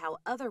see how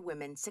other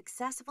women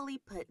successfully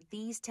put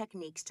these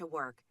techniques to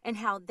work and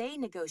how they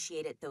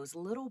negotiated those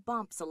little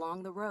bumps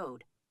along the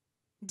road.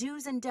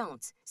 Do's and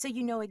don'ts, so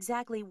you know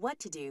exactly what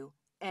to do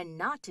and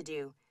not to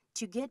do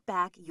to get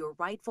back your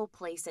rightful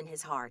place in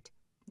his heart.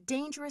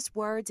 Dangerous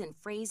words and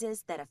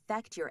phrases that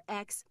affect your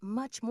ex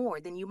much more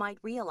than you might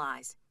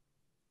realize.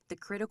 The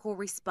critical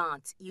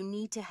response you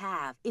need to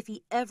have if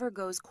he ever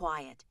goes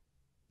quiet,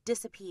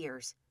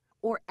 disappears,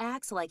 or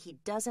acts like he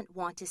doesn't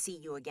want to see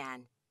you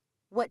again.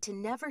 What to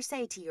never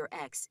say to your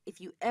ex if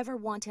you ever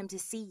want him to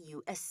see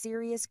you as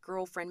serious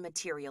girlfriend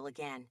material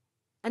again.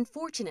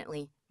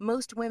 Unfortunately,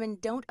 most women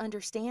don't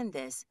understand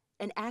this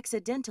and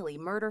accidentally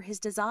murder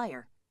his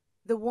desire.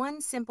 The one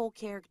simple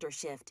character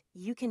shift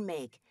you can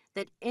make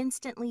that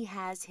instantly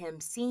has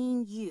him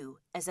seeing you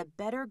as a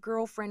better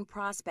girlfriend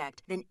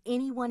prospect than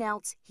anyone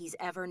else he's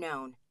ever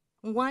known.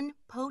 One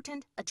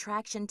potent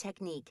attraction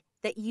technique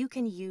that you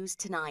can use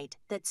tonight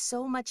that's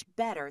so much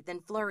better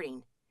than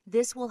flirting.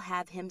 This will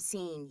have him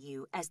seeing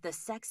you as the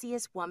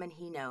sexiest woman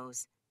he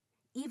knows.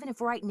 Even if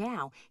right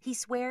now he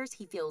swears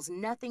he feels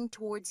nothing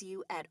towards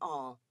you at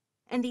all.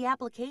 And the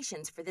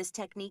applications for this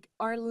technique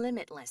are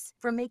limitless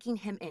for making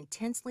him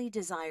intensely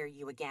desire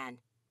you again.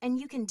 And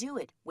you can do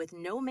it with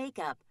no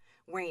makeup,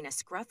 wearing a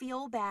scruffy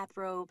old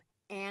bathrobe,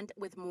 and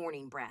with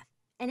morning breath.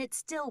 And it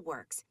still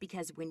works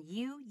because when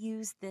you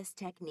use this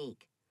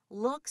technique,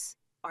 looks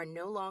are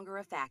no longer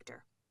a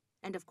factor.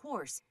 And of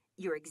course,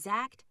 your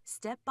exact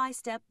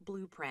step-by-step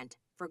blueprint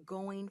for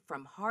going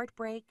from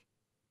heartbreak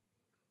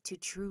to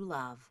true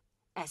love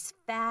as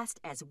fast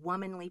as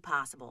womanly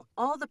possible.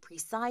 All the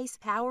precise,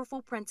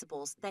 powerful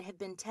principles that have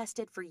been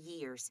tested for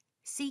years.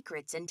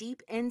 Secrets and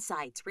deep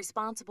insights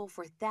responsible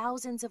for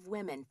thousands of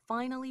women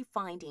finally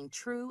finding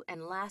true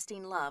and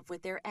lasting love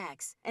with their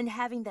ex and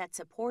having that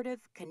supportive,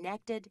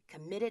 connected,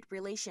 committed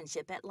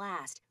relationship at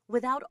last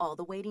without all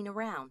the waiting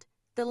around,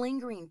 the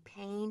lingering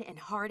pain and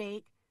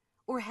heartache,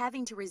 or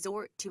having to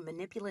resort to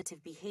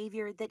manipulative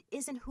behavior that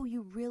isn't who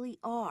you really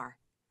are.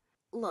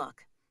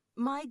 Look,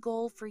 my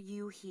goal for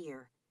you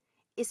here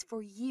is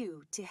for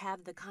you to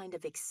have the kind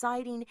of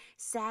exciting,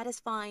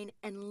 satisfying,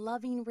 and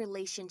loving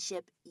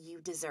relationship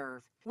you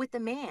deserve with the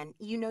man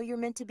you know you're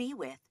meant to be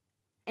with.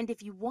 And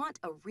if you want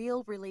a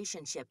real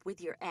relationship with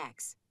your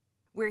ex,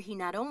 where he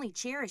not only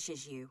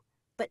cherishes you,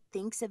 but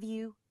thinks of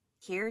you,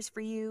 cares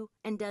for you,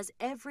 and does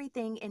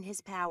everything in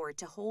his power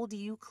to hold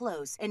you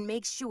close and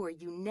make sure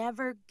you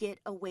never get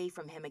away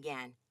from him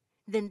again,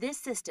 then this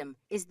system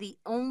is the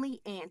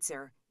only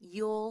answer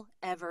you'll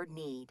ever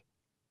need.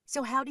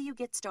 So how do you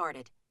get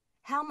started?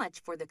 How much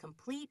for the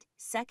complete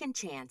second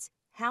chance,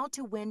 how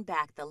to win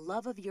back the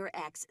love of your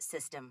ex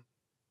system?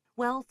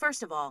 Well,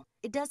 first of all,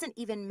 it doesn't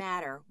even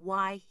matter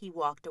why he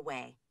walked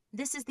away.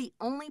 This is the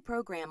only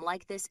program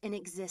like this in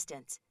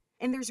existence,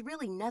 and there's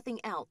really nothing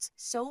else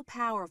so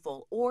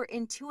powerful or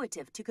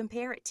intuitive to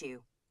compare it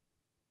to.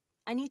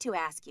 I need to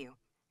ask you,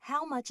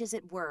 how much is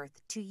it worth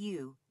to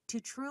you to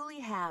truly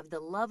have the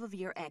love of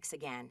your ex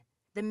again,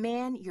 the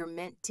man you're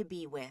meant to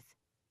be with?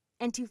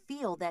 And to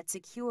feel that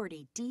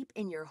security deep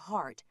in your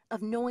heart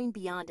of knowing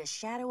beyond a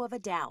shadow of a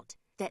doubt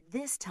that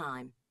this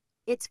time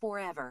it's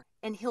forever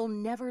and he'll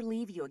never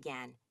leave you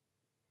again.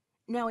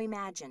 Now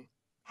imagine,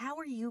 how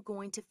are you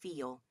going to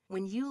feel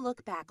when you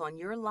look back on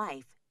your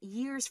life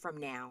years from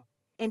now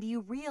and you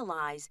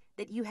realize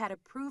that you had a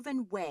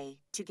proven way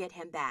to get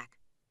him back,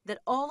 that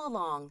all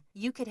along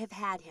you could have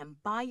had him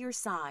by your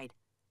side,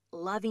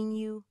 loving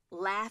you,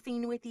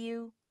 laughing with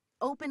you,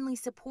 openly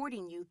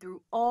supporting you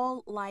through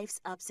all life's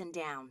ups and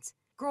downs,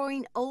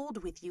 growing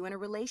old with you in a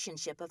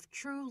relationship of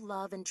true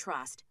love and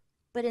trust,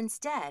 but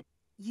instead,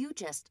 you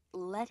just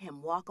let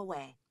him walk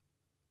away.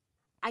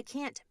 I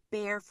can't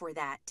bear for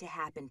that to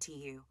happen to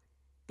you,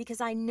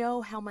 because I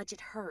know how much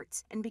it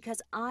hurts and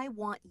because I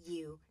want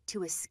you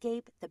to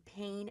escape the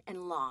pain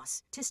and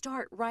loss, to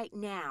start right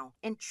now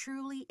and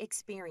truly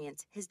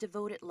experience his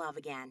devoted love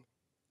again.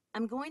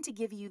 I'm going to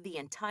give you the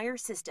entire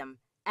system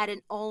at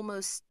an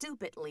almost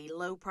stupidly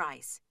low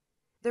price.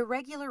 The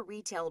regular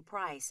retail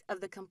price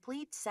of the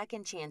complete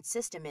second chance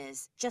system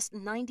is just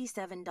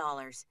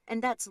 $97,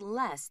 and that's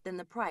less than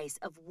the price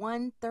of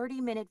one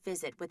 30-minute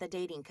visit with a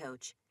dating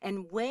coach,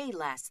 and way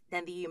less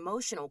than the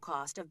emotional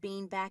cost of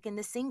being back in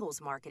the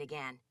singles market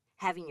again,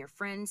 having your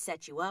friends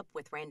set you up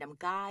with random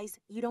guys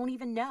you don't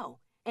even know,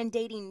 and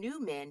dating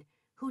new men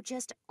who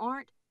just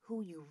aren't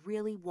who you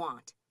really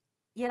want.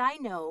 Yet I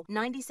know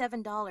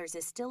 $97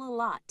 is still a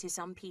lot to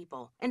some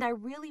people, and I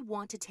really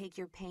want to take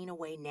your pain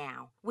away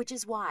now, which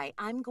is why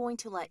I'm going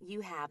to let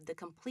you have the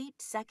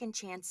complete second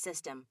chance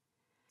system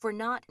for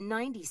not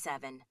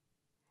 $97,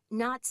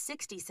 not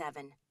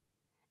 $67,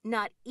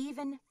 not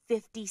even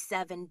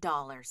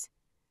 $57.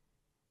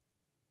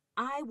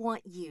 I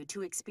want you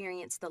to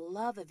experience the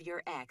love of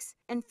your ex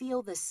and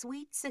feel the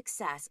sweet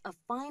success of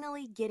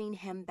finally getting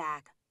him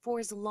back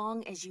for as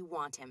long as you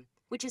want him,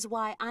 which is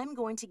why I'm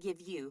going to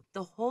give you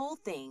the whole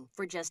thing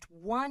for just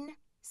one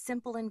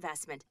simple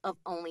investment of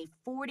only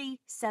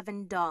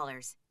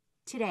 $47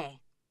 today.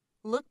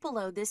 Look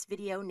below this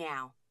video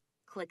now.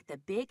 Click the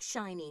big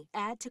shiny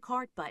Add to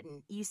Cart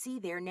button you see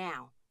there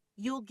now.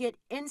 You'll get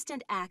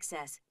instant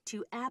access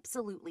to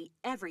absolutely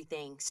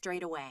everything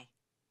straight away.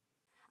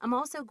 I'm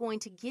also going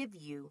to give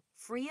you,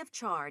 free of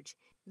charge,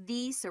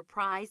 these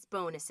surprise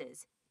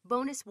bonuses.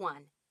 Bonus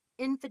 1.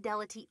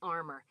 Infidelity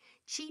Armor.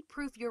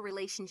 Cheat-proof your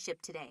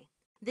relationship today.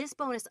 This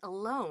bonus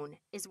alone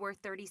is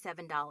worth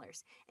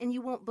 $37, and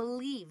you won't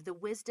believe the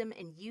wisdom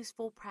and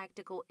useful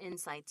practical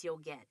insights you'll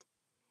get.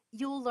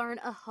 You'll learn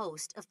a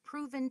host of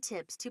proven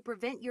tips to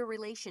prevent your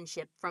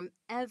relationship from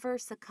ever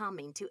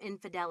succumbing to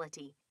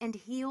infidelity and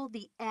heal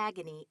the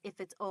agony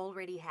if it's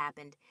already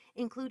happened,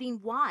 including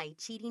why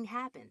cheating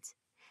happens,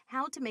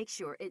 how to make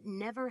sure it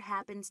never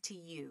happens to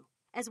you,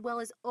 as well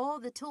as all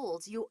the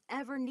tools you'll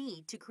ever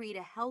need to create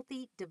a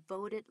healthy,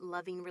 devoted,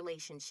 loving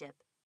relationship.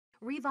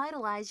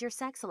 Revitalize your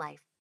sex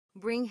life.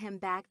 Bring him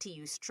back to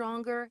you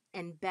stronger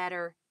and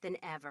better than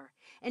ever,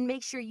 and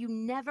make sure you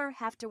never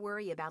have to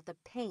worry about the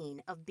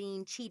pain of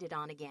being cheated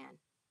on again.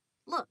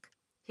 Look,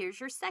 here's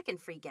your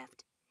second free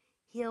gift.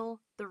 Heal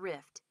the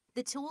Rift,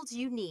 the tools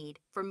you need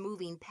for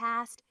moving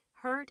past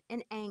hurt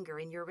and anger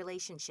in your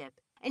relationship.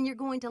 And you're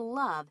going to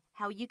love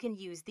how you can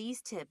use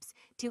these tips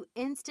to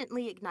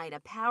instantly ignite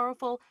a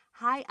powerful,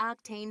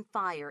 high-octane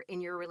fire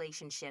in your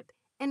relationship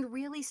and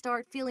really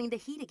start feeling the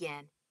heat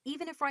again,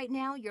 even if right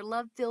now your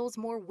love feels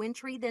more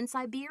wintry than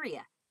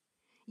Siberia.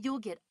 You'll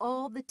get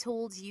all the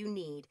tools you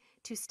need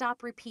to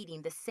stop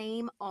repeating the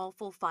same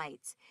awful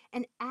fights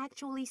and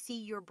actually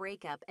see your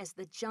breakup as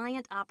the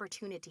giant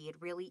opportunity it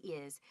really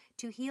is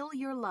to heal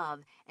your love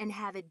and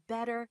have it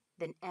better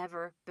than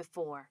ever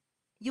before.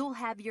 You'll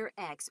have your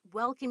ex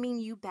welcoming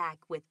you back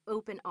with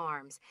open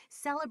arms,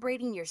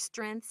 celebrating your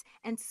strengths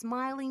and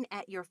smiling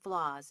at your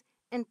flaws,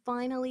 and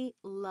finally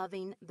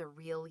loving the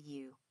real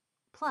you.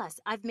 Plus,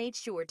 I've made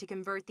sure to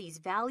convert these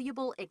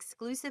valuable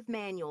exclusive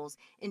manuals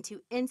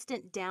into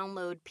instant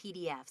download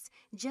PDFs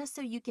just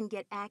so you can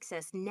get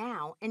access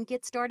now and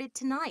get started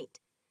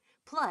tonight.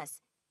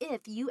 Plus,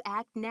 if you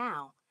act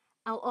now,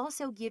 I'll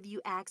also give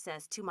you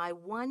access to my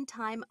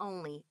one-time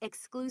only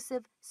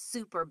exclusive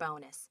super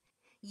bonus.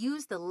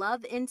 Use the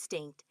Love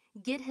Instinct.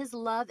 Get his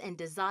love and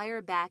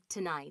desire back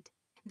tonight.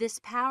 This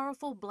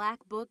powerful black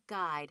book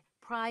guide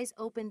pries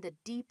open the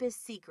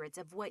deepest secrets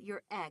of what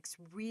your ex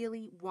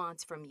really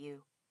wants from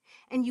you.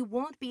 And you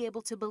won't be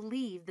able to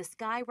believe the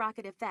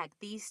skyrocket effect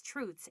these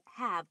truths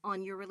have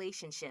on your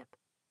relationship.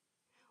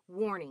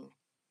 Warning: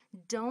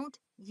 don't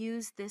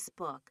use this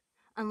book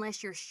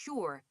unless you're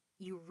sure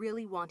you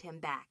really want him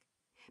back,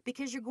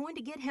 because you're going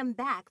to get him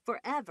back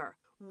forever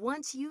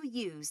once you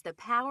use the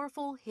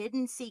powerful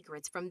hidden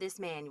secrets from this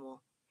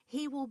manual.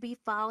 He will be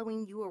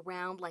following you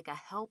around like a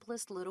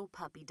helpless little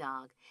puppy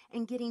dog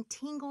and getting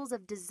tingles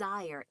of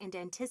desire and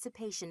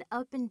anticipation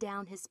up and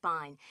down his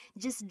spine,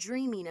 just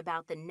dreaming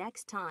about the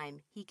next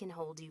time he can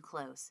hold you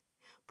close,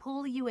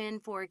 pull you in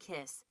for a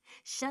kiss,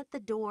 shut the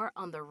door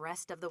on the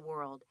rest of the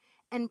world,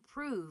 and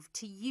prove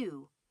to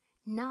you,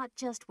 not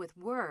just with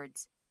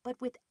words,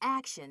 but with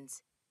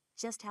actions,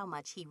 just how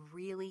much he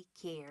really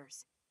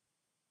cares.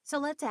 So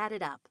let's add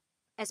it up.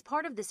 As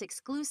part of this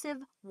exclusive,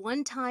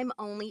 one-time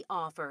only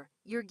offer,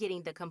 you're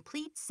getting the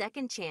complete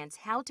second chance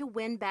how to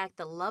win back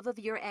the love of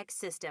your ex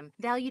system,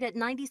 valued at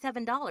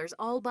 $97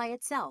 all by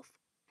itself.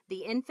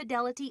 The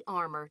Infidelity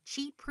Armor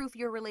Cheat-Proof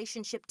Your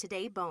Relationship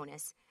Today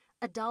bonus,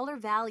 a dollar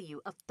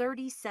value of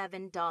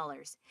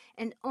 $37,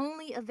 and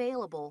only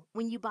available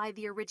when you buy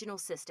the original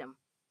system.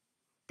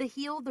 The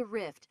Heal the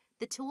Rift,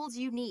 the tools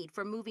you need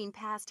for moving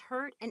past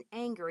hurt and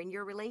anger in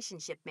your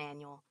relationship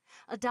manual,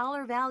 a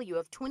dollar value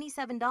of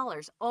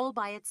 $27 all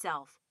by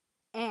itself.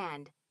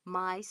 And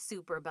my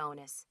super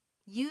bonus.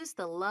 Use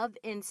the Love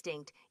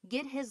Instinct.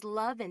 Get his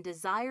love and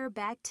desire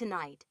back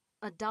tonight,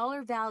 a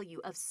dollar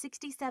value of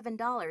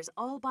 $67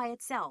 all by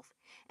itself,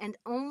 and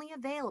only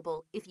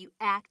available if you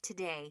act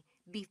today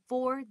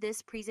before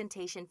this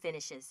presentation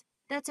finishes.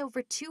 That's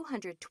over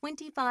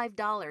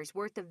 $225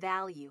 worth of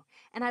value,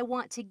 and I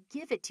want to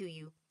give it to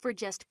you for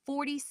just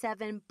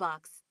 $47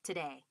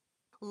 today.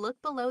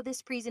 Look below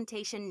this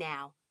presentation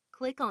now.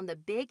 Click on the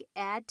big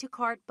Add to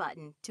Cart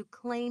button to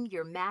claim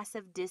your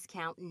massive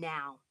discount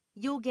now.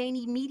 You'll gain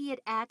immediate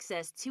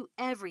access to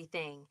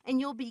everything,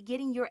 and you'll be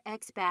getting your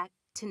ex back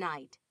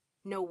tonight.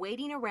 No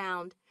waiting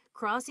around,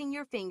 crossing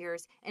your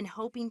fingers, and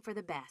hoping for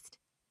the best.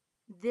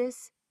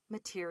 This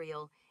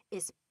material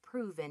is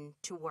proven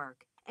to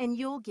work, and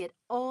you'll get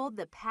all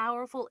the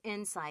powerful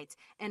insights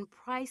and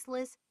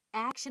priceless,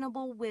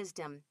 actionable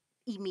wisdom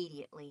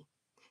immediately,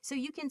 so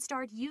you can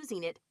start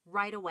using it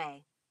right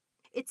away.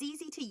 It's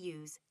easy to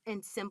use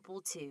and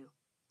simple too.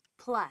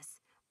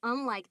 Plus,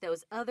 unlike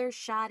those other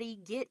shoddy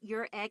Get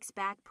Your Ex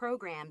Back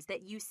programs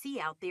that you see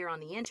out there on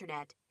the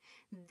internet,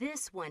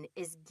 this one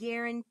is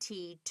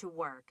guaranteed to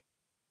work.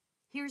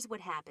 Here's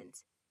what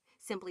happens.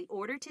 Simply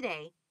order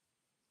today,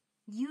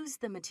 use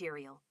the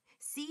material,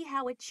 see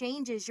how it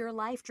changes your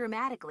life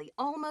dramatically,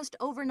 almost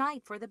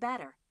overnight for the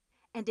better.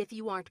 And if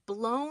you aren't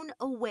blown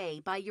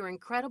away by your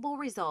incredible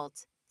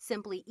results,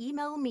 simply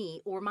email me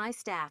or my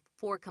staff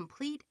for a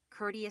complete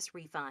courteous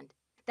refund.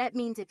 That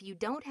means if you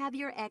don't have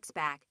your ex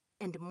back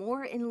and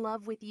more in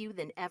love with you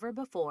than ever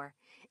before,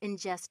 in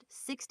just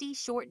 60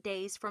 short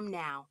days from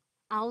now,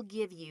 I'll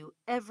give you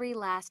every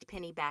last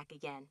penny back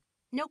again.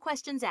 No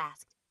questions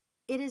asked.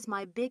 It is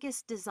my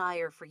biggest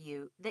desire for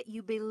you that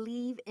you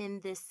believe in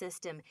this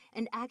system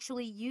and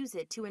actually use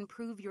it to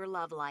improve your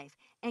love life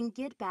and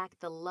get back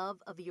the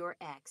love of your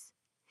ex.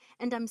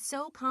 And I'm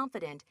so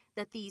confident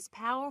that these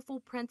powerful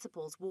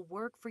principles will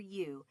work for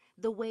you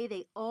the way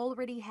they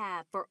already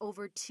have for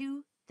over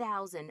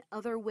 2,000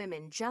 other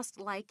women just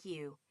like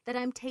you, that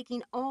I'm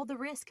taking all the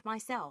risk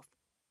myself.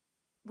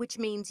 Which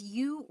means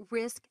you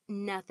risk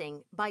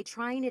nothing by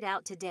trying it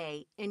out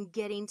today and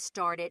getting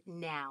started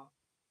now.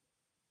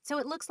 So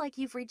it looks like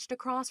you've reached a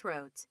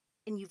crossroads,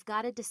 and you've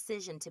got a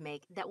decision to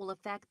make that will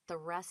affect the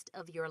rest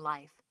of your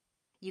life.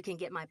 You can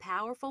get my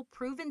powerful,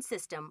 proven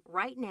system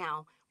right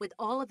now with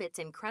all of its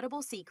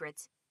incredible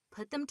secrets,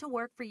 put them to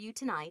work for you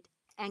tonight,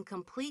 and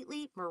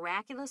completely,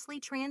 miraculously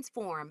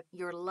transform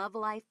your love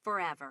life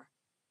forever.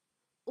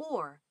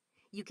 Or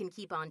you can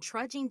keep on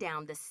trudging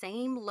down the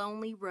same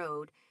lonely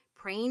road,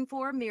 praying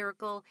for a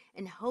miracle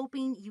and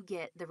hoping you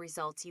get the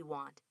results you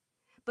want.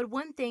 But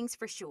one thing's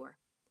for sure.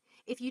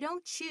 If you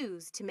don't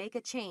choose to make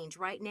a change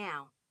right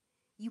now,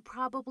 you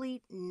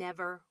probably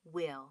never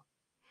will.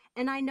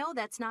 And I know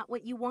that's not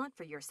what you want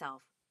for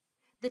yourself.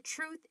 The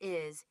truth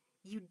is,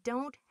 you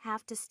don't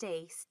have to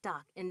stay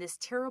stuck in this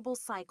terrible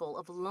cycle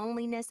of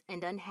loneliness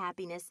and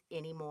unhappiness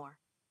anymore.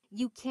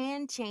 You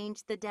can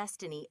change the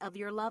destiny of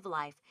your love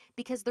life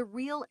because the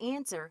real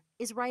answer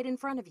is right in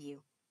front of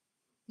you.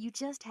 You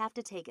just have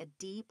to take a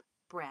deep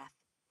breath,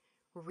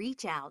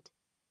 reach out,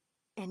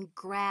 and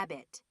grab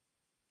it.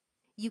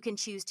 You can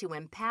choose to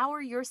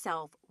empower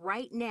yourself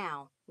right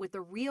now with the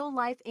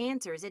real-life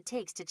answers it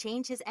takes to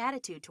change his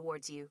attitude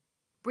towards you,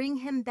 bring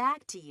him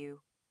back to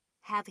you,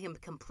 have him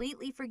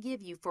completely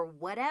forgive you for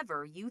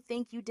whatever you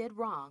think you did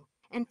wrong,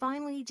 and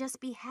finally just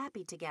be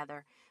happy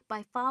together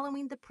by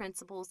following the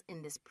principles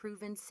in this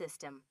proven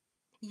system.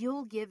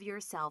 You'll give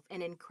yourself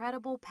an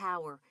incredible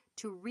power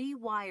to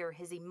rewire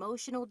his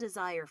emotional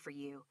desire for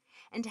you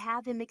and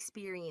have him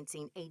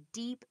experiencing a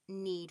deep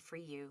need for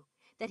you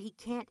that he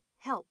can't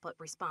help but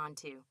respond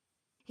to.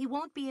 He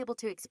won't be able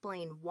to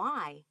explain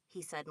why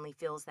he suddenly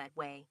feels that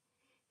way.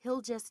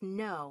 He'll just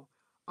know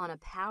on a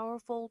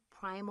powerful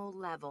primal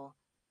level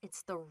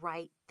it's the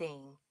right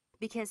thing,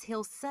 because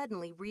he'll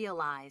suddenly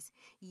realize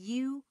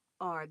you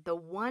are the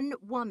one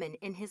woman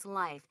in his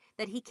life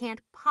that he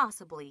can't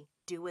possibly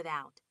do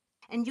without.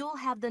 And you'll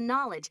have the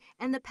knowledge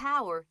and the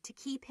power to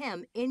keep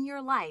him in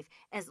your life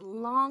as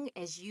long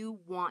as you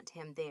want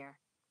him there.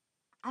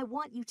 I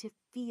want you to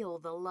feel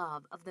the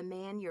love of the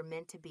man you're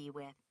meant to be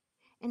with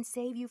and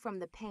save you from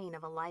the pain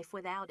of a life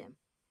without him.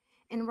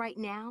 And right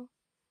now,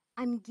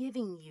 I'm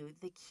giving you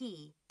the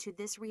key to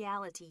this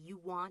reality you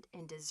want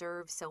and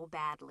deserve so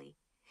badly.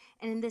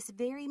 And in this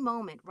very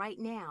moment right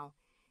now,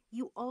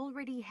 you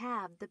already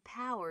have the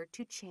power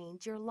to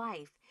change your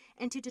life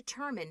and to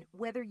determine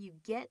whether you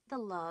get the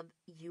love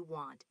you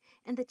want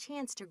and the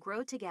chance to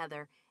grow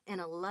together in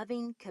a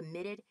loving,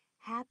 committed,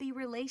 happy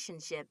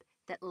relationship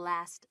that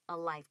lasts a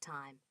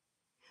lifetime,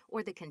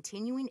 or the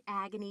continuing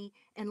agony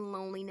and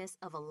loneliness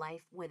of a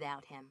life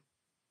without him.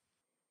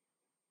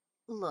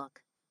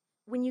 Look,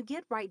 when you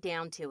get right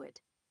down to it,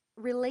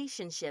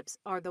 relationships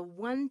are the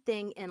one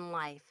thing in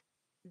life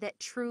that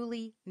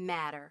truly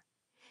matter.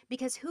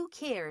 Because who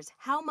cares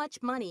how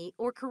much money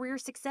or career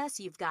success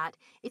you've got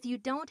if you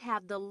don't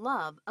have the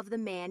love of the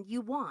man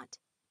you want?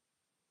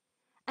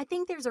 I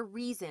think there's a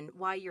reason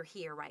why you're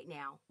here right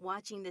now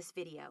watching this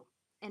video,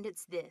 and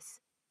it's this.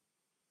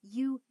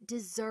 You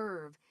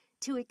deserve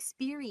to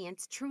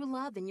experience true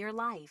love in your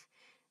life,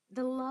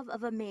 the love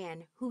of a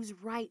man who's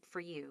right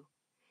for you.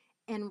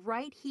 And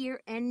right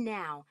here and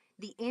now,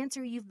 the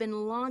answer you've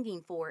been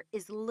longing for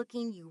is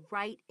looking you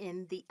right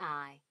in the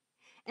eye.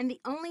 And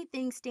the only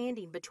thing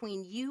standing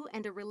between you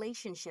and a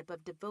relationship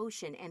of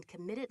devotion and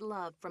committed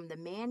love from the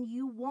man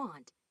you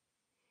want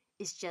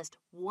is just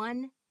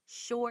one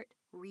short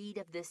read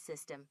of this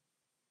system.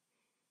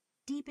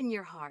 Deep in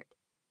your heart,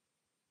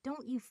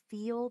 don't you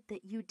feel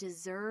that you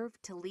deserve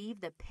to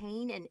leave the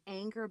pain and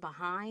anger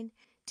behind,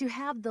 to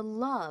have the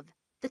love,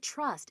 the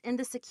trust, and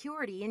the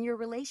security in your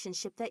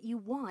relationship that you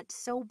want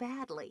so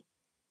badly?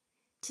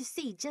 To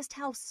see just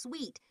how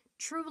sweet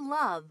true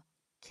love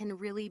can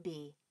really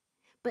be.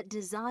 But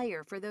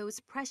desire for those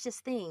precious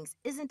things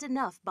isn't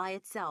enough by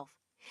itself,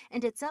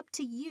 and it's up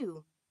to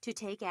you to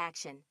take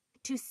action,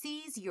 to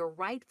seize your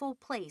rightful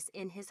place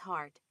in his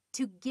heart,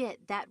 to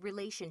get that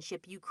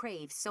relationship you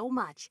crave so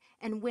much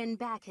and win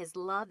back his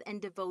love and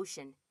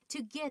devotion,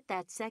 to get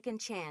that second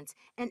chance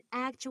and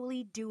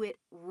actually do it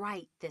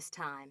right this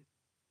time.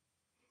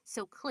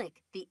 So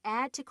click the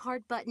Add to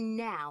Cart button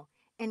now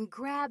and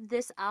grab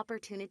this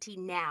opportunity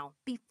now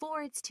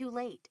before it's too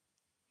late.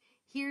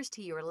 Here's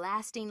to your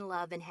lasting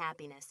love and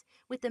happiness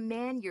with the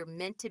man you're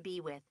meant to be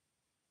with.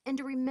 And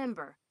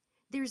remember,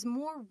 there's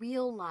more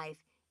real life,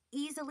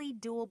 easily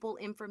doable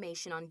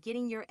information on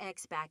getting your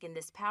ex back in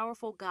this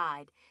powerful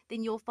guide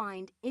than you'll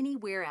find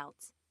anywhere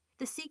else.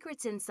 The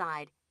secrets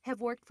inside have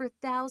worked for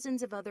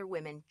thousands of other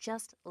women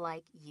just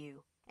like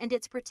you. And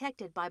it's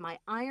protected by my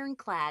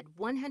ironclad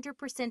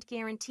 100%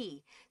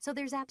 guarantee, so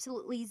there's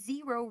absolutely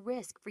zero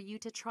risk for you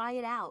to try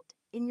it out.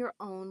 in your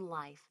own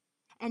life.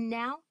 And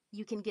now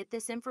you can get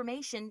this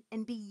information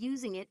and be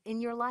using it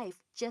in your life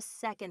just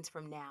seconds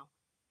from now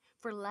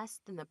for less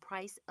than the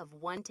price of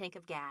one tank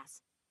of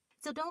gas.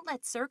 So don't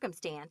let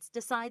circumstance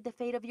decide the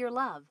fate of your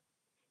love.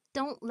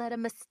 Don't let a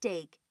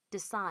mistake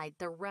decide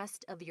the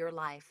rest of your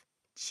life.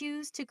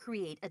 Choose to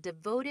create a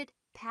devoted,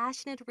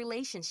 passionate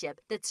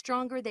relationship that's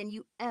stronger than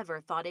you ever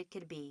thought it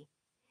could be.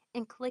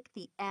 And click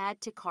the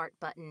Add to Cart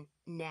button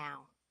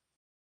now.